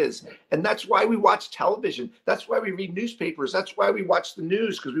PK is. And that's why we watch television. That's why we read newspapers. That's why we watch the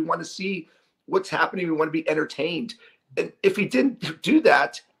news, because we want to see what's happening. We want to be entertained. And if he didn't do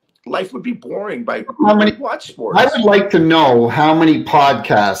that, life would be boring by watch sports. I would like to know how many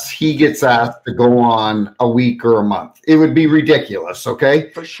podcasts he gets asked to go on a week or a month. It would be ridiculous,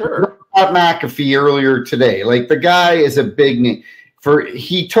 okay? For sure. About McAfee earlier today. The guy is a big name.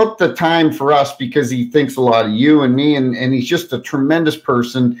 He took the time for us because he thinks a lot of you and me, and he's just a tremendous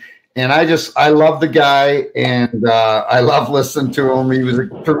person. And I love the guy, and I love listening to him.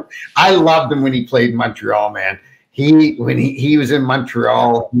 I loved him when he played in Montreal, man. When he was in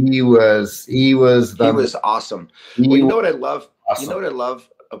Montreal, he was awesome. You know what I love? Awesome. You know what I love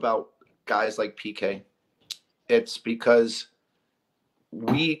about guys like PK? It's because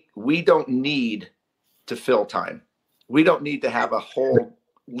we don't need to fill time. We don't need to have a whole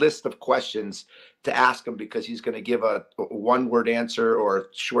list of questions to ask him because he's going to give a one-word answer or a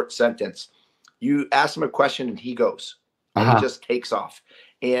short sentence. You ask him a question and he goes. And he just takes off.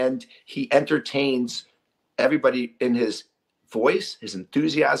 And he entertains everybody in his voice, his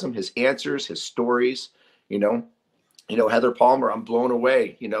enthusiasm, his answers, his stories. Heather Palmer, I'm blown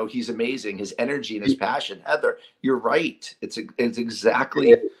away. He's amazing. His energy and his passion. Heather, you're right. It's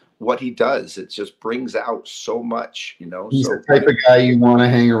exactly what he does. It just brings out so much. He's the type of guy you want to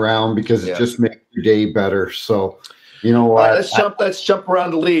hang around because it just makes your day better. So, you know what? Let's jump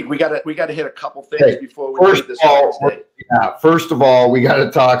around the league. We got to hit a couple things before we do this. First of all, we got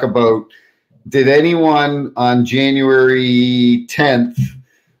to talk about. Did anyone on January 10th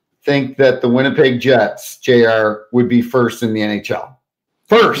think that the Winnipeg Jets, JR, would be first in the NHL?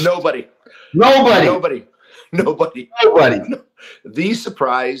 First. Nobody. Nobody. The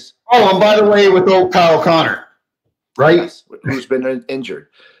surprise. Oh, and by the way, with old Kyle Connor, right? Yes, who's been injured.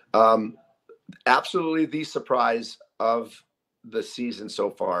 Absolutely the surprise of the season so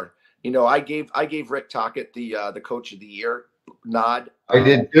far. I gave Rick Tocchet the coach of the year nod. I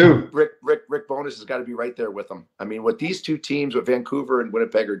did too. Rick Bowness has got to be right there with them. I mean, what these two teams, what Vancouver and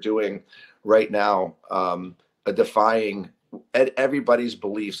Winnipeg are doing right now, defying everybody's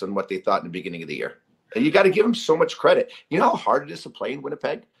beliefs on what they thought in the beginning of the year. And you got to give them so much credit. You know how hard it is to play in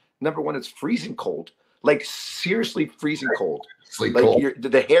Winnipeg? Number one, it's freezing cold. Seriously freezing cold.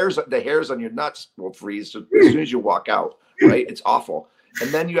 The hairs on your nuts will freeze as soon as you walk out. Right? It's awful. And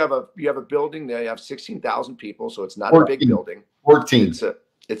then you have a building there. You have 16,000 people, so it's not 14, a big building. 14.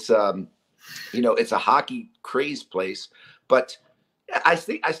 It's a hockey craze place. But I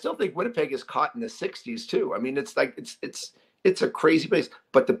still think Winnipeg is caught in the 60s too. I mean, it's It's a crazy place,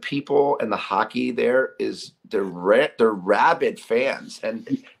 but the people and the hockey there they're rabid fans,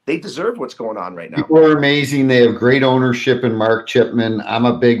 and they deserve what's going on right now. People are amazing. They have great ownership in Mark Chipman. I'm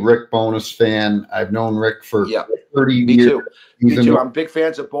a big Rick Bowness fan. I've known Rick for 30 years. Me too. I'm big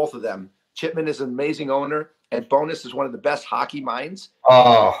fans of both of them. Chipman is an amazing owner, and Bowness is one of the best hockey minds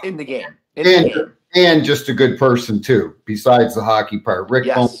in the game. And just a good person too, besides the hockey part. Rick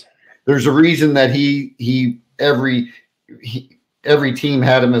Bowness, there's a reason that every team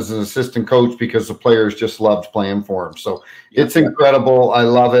had him as an assistant coach, because the players just loved playing for him. So it's incredible. I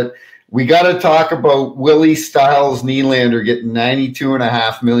love it. We got to talk about Willie Stiles Nylander getting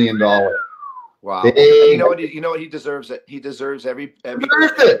 $92.5 million. Wow. You know what? He deserves it. He deserves every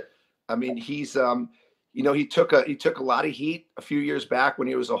it. I mean, he's he took a lot of heat a few years back when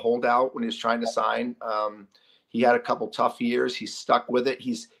he was a holdout, when he was trying to sign. He had a couple tough years. He's stuck with it.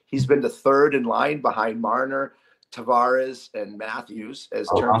 He's been the third in line behind Marner, Tavares, and Matthews as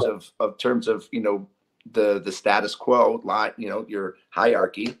terms of the status quo line, your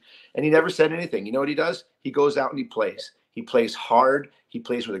hierarchy. And he never said anything. You know what he does? He goes out and he plays. He plays hard. He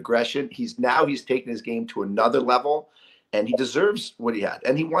plays with aggression. He's taken his game to another level, and he deserves what he had.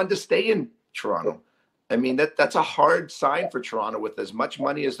 And he wanted to stay in Toronto. I mean, that's a hard sign for Toronto with as much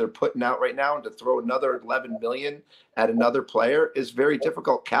money as they're putting out right now, and to throw another $11 million at another player is very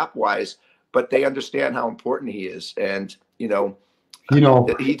difficult cap wise. But they understand how important he is, and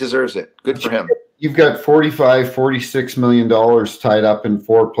he deserves it. Good for him. You've got $45-46 million tied up in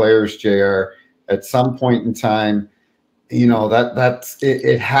 4 players, JR. At some point in time, that's it.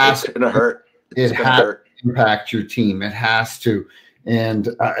 It has to hurt. It has to impact your team. It has to. And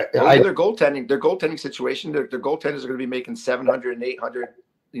their goaltending situation. Their goaltenders are going to be making $700 and $800,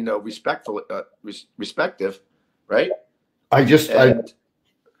 respective, right? I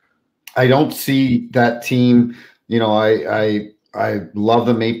don't see that team. I love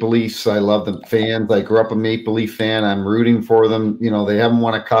the Maple Leafs. I love the fans. I grew up a Maple Leaf fan. I'm rooting for them. They haven't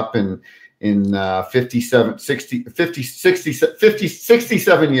won a cup in 67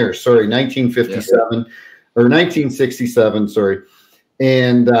 years. Sorry, 1957 or 1967. Sorry.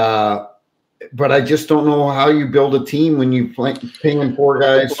 And but I just don't know how you build a team when you paying 4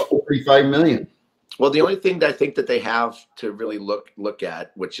 guys $45 million. Well, the only thing that I think that they have to really look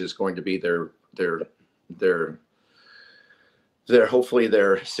at, which is going to be their hopefully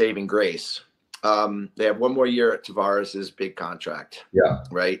their saving grace. They have 1 more year at Tavares' big contract. Yeah.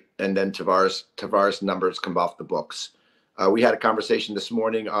 Right. And then Tavares numbers come off the books. We had a conversation this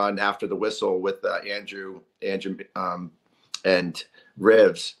morning on After the Whistle with Andrew and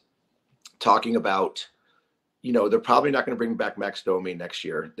Rivs, talking about, they're probably not going to bring back Max Domi next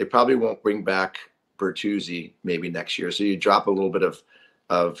year. They probably won't bring back Bertuzzi maybe next year. So you drop a little bit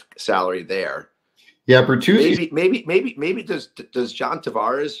of salary there. Yeah, Bertuzzi. Maybe does John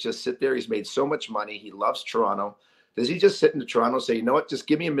Tavares just sit there? He's made so much money. He loves Toronto. Does he just sit in Toronto and say, you know what, just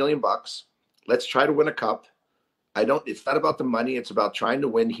give me $1 million. Let's try to win a cup. It's not about the money. It's about trying to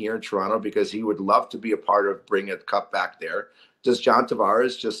win here in Toronto, because he would love to be a part of bringing a cup back there. Does John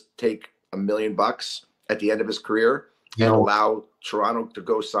Tavares just take $1 million at the end of his career and allow Toronto to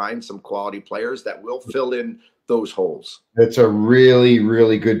go sign some quality players that will fill in those holes? That's a really,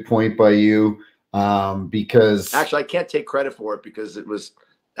 really good point by you. Because actually, I can't take credit for it, because it was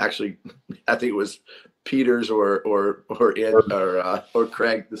actually, I think it was Peters or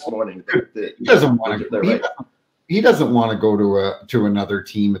Craig this morning. He doesn't want to. He doesn't want to go to another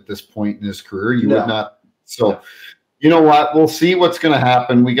team at this point in his career. You would not. So, you know what? We'll see what's going to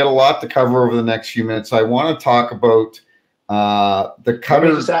happen. We got a lot to cover over the next few minutes. I want to talk about the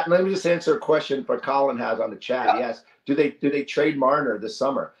Cutter. Let me just answer a question that Colin has on the chat. Yeah. Yes. Do they trade Marner this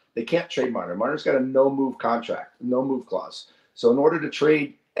summer? They can't trade Marner. Marner's got a no-move contract, no-move clause. So in order to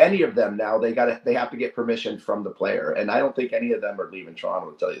trade any of them now, they have to get permission from the player. And I don't think any of them are leaving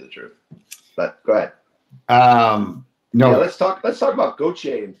Toronto, to tell you the truth. But go ahead. No. Yeah, let's talk about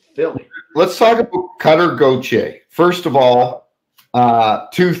Gauthier in Philly. Let's talk about Cutter Gauthier. First of all,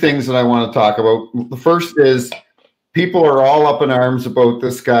 2 things that I want to talk about. The first is, people are all up in arms about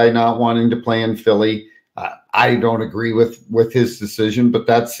this guy not wanting to play in Philly. I don't agree with his decision, but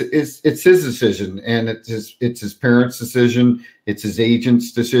it's his decision, and it's his parents' decision, it's his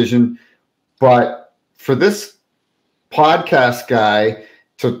agent's decision. But for this podcast guy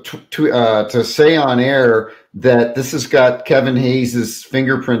to say on air that this has got Kevin Hayes'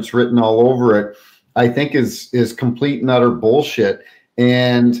 fingerprints written all over it, I think is complete and utter bullshit.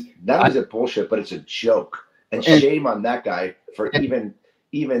 And not only is it bullshit, but it's a joke. And shame on that guy for even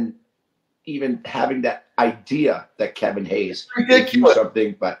having that idea that Kevin Hayes could do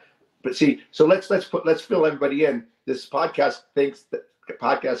something. But see, so let's fill everybody in. this podcast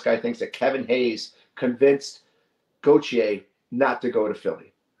guy thinks that Kevin Hayes convinced Gauthier not to go to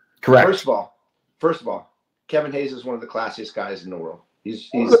Philly. Correct. First of all, Kevin Hayes is one of the classiest guys in the world. He's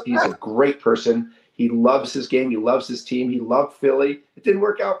a great person. He loves his game. He loves his team. He loved Philly. It didn't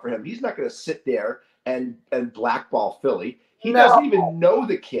work out for him. He's not going to sit there and blackball Philly. He doesn't even know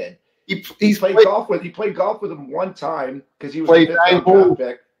the kid. He played golf with him one time because he was a fifth round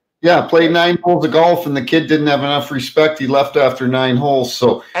pick. Yeah, played 9 holes of golf, and the kid didn't have enough respect. He left after 9 holes.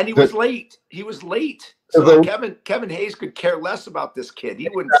 And he was late. So Kevin Hayes could care less about this kid. He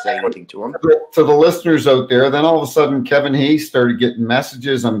wouldn't say anything to him. To the listeners out there, then all of a sudden Kevin Hayes started getting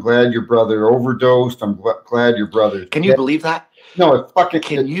messages. I'm glad your brother overdosed. I'm glad your brother. Can you believe that? No, it's fucking.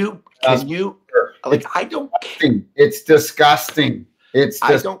 Can you? Like, I don't. It's disgusting.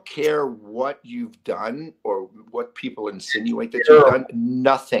 I don't care what you've done or what people insinuate that you've done.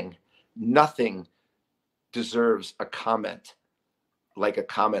 Nothing deserves a comment like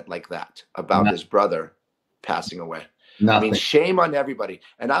that about his brother passing away. Nothing. I mean, shame on everybody.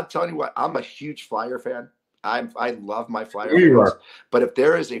 And I'm telling you what, I'm a huge Flyer fan. I love my Flyer fans. But if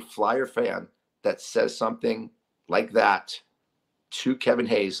there is a Flyer fan that says something like that to Kevin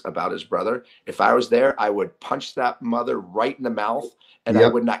Hayes about his brother, if I was there, I would punch that mother right in the mouth. And I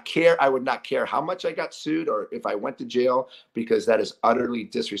would not care. I would not care how much I got sued or if I went to jail, because that is utterly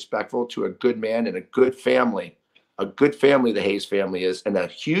disrespectful to a good man and a good family. A good family, the Hayes family is, and a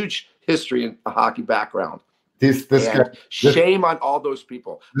huge history and a hockey background. Shame on all those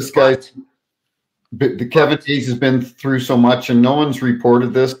people. The Kevin Hayes has been through so much, and no one's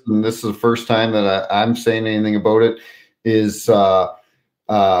reported this, and this is the first time that I'm saying anything about it, is Cutter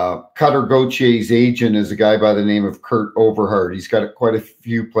Gauthier's agent is a guy by the name of Kurt Overhart. He's got quite a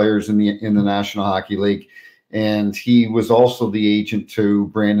few players in the National Hockey League, and he was also the agent to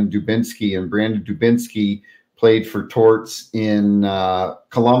Brandon Dubinsky, and Brandon Dubinsky played for Torts in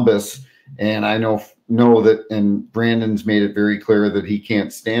Columbus, and I know that, and Brandon's made it very clear that he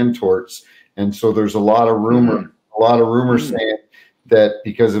can't stand Torts, and so there's a lot of rumors saying that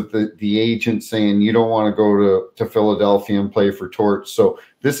because of the agent saying you don't want to go to Philadelphia and play for Torts. So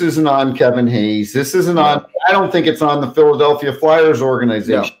this isn't on Kevin Hayes. This isn't on. I don't think it's on the Philadelphia Flyers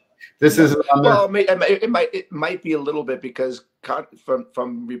organization. No. This isn't on. Well, it might be a little bit, because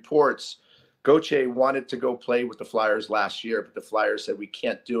from reports, Gauthier wanted to go play with the Flyers last year, but the Flyers said we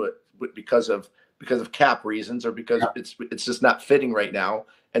can't do it because of cap reasons, or because it's just not fitting right now,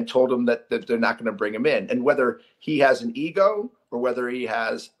 and told him that they're not going to bring him in. And whether he has an ego or whether he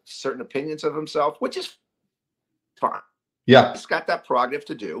has certain opinions of himself, which is fine. Yeah. He's got that prerogative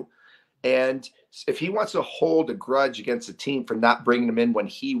to do. And if he wants to hold a grudge against the team for not bringing him in when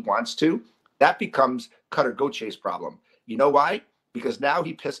he wants to, that becomes Cutter Gauthier's problem. You know why? Because now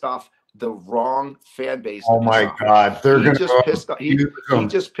he pissed off the wrong fan base. Oh my God. He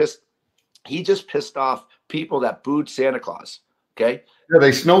just pissed off people that booed Santa Claus. Okay. Yeah,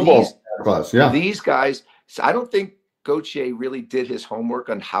 they snowballed Santa Claus. Yeah. These guys, so I don't think Gauthier really did his homework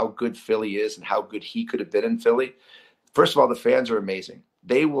on how good Philly is and how good he could have been in Philly. First of all, the fans are amazing.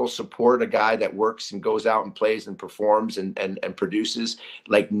 They will support a guy that works and goes out and plays and performs and produces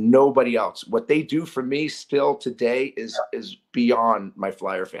like nobody else. What they do for me still today is beyond my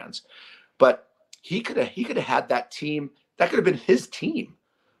Flyer fans. But he could have had that team. That could have been his team,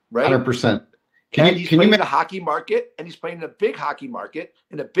 right? 100%. He's playing in a hockey market, and he's playing in a big hockey market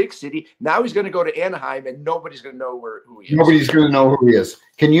in a big city. Now he's going to go to Anaheim, and nobody's going to know who he is. Nobody's going to know who he is.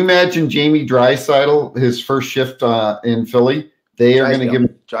 Can you imagine Jamie Draisaitl, his first shift in Philly? They are going to give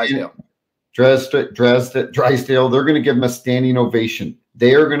him Drysdale. They're going to give him a standing ovation.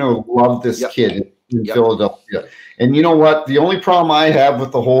 They are going to love this kid in Philadelphia. And you know what? The only problem I have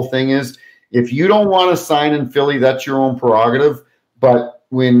with the whole thing is, if you don't want to sign in Philly, that's your own prerogative. But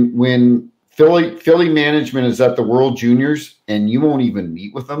when Philly management is at the World Juniors and you won't even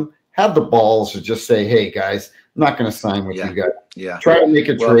meet with them, have the balls to just say, hey, guys, I'm not going to sign with you guys. Yeah. Try to make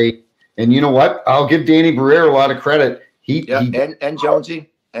a trade. And you know what? I'll give Danny Briere a lot of credit. And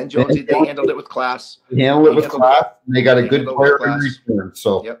Jonesy, they handled it with class. They handled it with class. And they got a good player in return.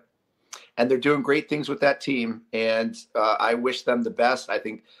 So, yep. And they're doing great things with that team, and I wish them the best. I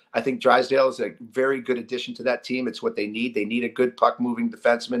think Drysdale is a very good addition to that team. It's what they need. They need a good puck-moving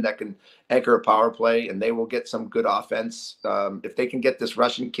defenseman that can anchor a power play, and they will get some good offense. If they can get this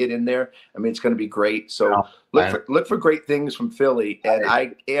Russian kid in there, I mean, it's going to be great. So look for great things from Philly, and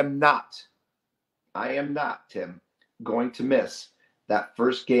I am not, Tim, going to miss that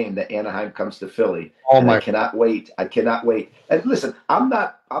first game that Anaheim comes to Philly. I cannot wait. And listen, I'm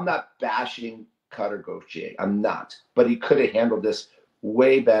not bashing Cutter Gauthier. I'm not. But he could have handled this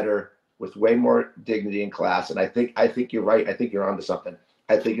way better with way more dignity and class. And I think you're right. I think you're onto something.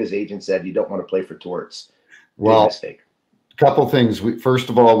 I think his agent said you don't want to play for torts. Well, mistake. Couple things. First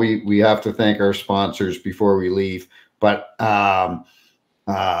of all, we have to thank our sponsors before we leave. But Connor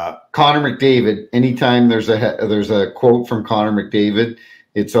McDavid, anytime there's a quote from Connor McDavid,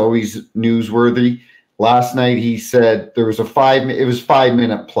 it's always newsworthy. Last night he said it was 5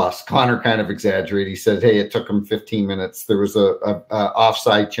 minute plus. Connor kind of exaggerated. He said, hey, it took him 15 minutes. There was a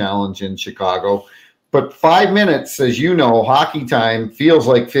offside challenge in Chicago. But 5 minutes, as you know, hockey time feels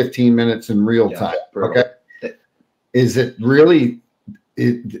like 15 minutes in real time. Okay. Is it really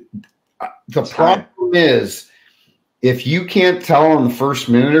the problem is if you can't tell in the first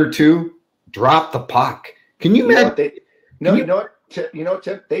minute or two, drop the puck. Can you imagine? You know what,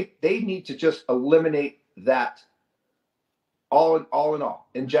 Tim? They need to just eliminate that all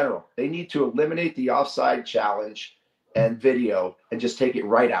in general. They need to eliminate the offside challenge and video and just take it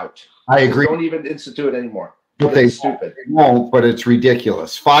right out. I agree. Don't even institute it anymore. But they stupid. They won't, but it's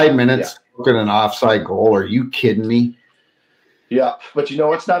ridiculous. 5 minutes look at an offside goal. Are you kidding me? Yeah, but you know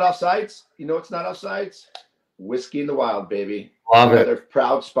what's not offsides? Whiskey in the Wild, baby. Love it. Another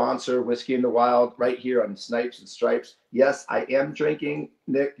proud sponsor, Whiskey in the Wild, right here on Snipes and Stripes. Yes, I am drinking,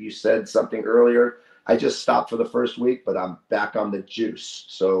 Nick. You said something earlier. I just stopped for the first week, but I'm back on the juice.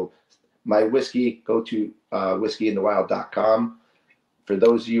 So my whiskey, go to whiskeyinthewild.com. For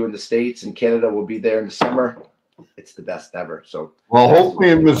those of you in the States and Canada, we'll be there in the summer. It's the best ever. So, well, hopefully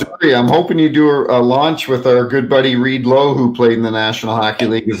in Missouri, I'm hoping you do a launch with our good buddy Reed Lowe, who played in the National Hockey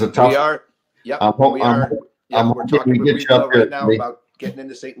League. Is a tough. We are. Yep. We are. We're talking with Reed Lowe right now about getting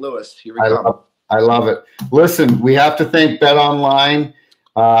into St. Louis. Here we come. I love it. Listen, we have to thank Bet Online,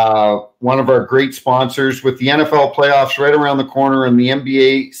 one of our great sponsors. With the NFL playoffs right around the corner and the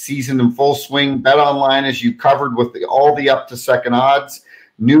NBA season in full swing, Bet Online is you covered with all the up-to-second odds,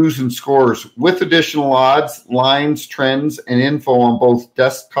 news, and scores, with additional odds, lines, trends, and info on both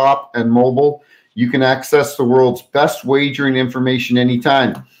desktop and mobile. You can access the world's best wagering information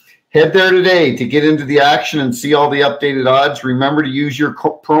anytime. Head there today to get into the action and see all the updated odds. Remember to use your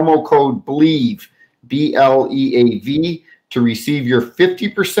promo code BLEAV, BLEAV, to receive your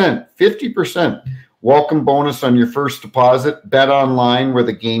 50% welcome bonus on your first deposit. Bet Online, where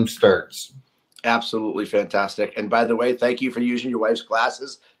the game starts. Absolutely fantastic. And by the way, thank you for using your wife's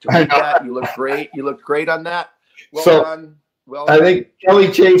glasses to read that. You look great. You looked great on that. Well done. Well done. I think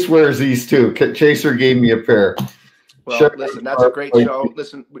Kelly Chase wears these too. Chaser gave me a pair. Well, sure. Listen, that's a great show.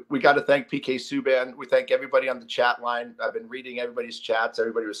 Listen, we got to thank PK Subban. We thank everybody on the chat line. I've been reading everybody's chats.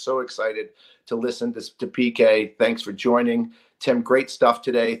 Everybody was so excited to listen to PK. Thanks for joining. Tim, great stuff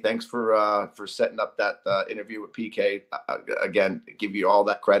today. Thanks for setting up that interview with PK. Again, give you all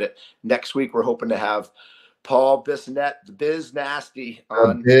that credit. Next week, we're hoping to have Paul Bissonnette, the Biz Nasty,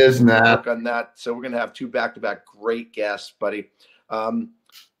 on work on that. So we're going to have two back-to-back great guests, buddy.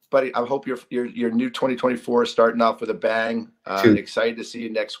 Buddy, I hope your new 2024 is starting off with a bang. Excited to see you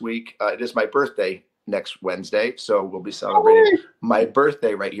next week. It is my birthday next Wednesday, so we'll be celebrating my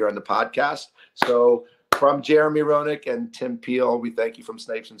birthday right here on the podcast. So from Jeremy Roenick and Tim Peel, we thank you from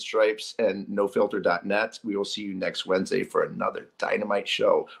Snipes and Stripes and NoFilter.net. We will see you next Wednesday for another dynamite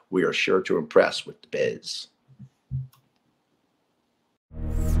show. We are sure to impress with the biz.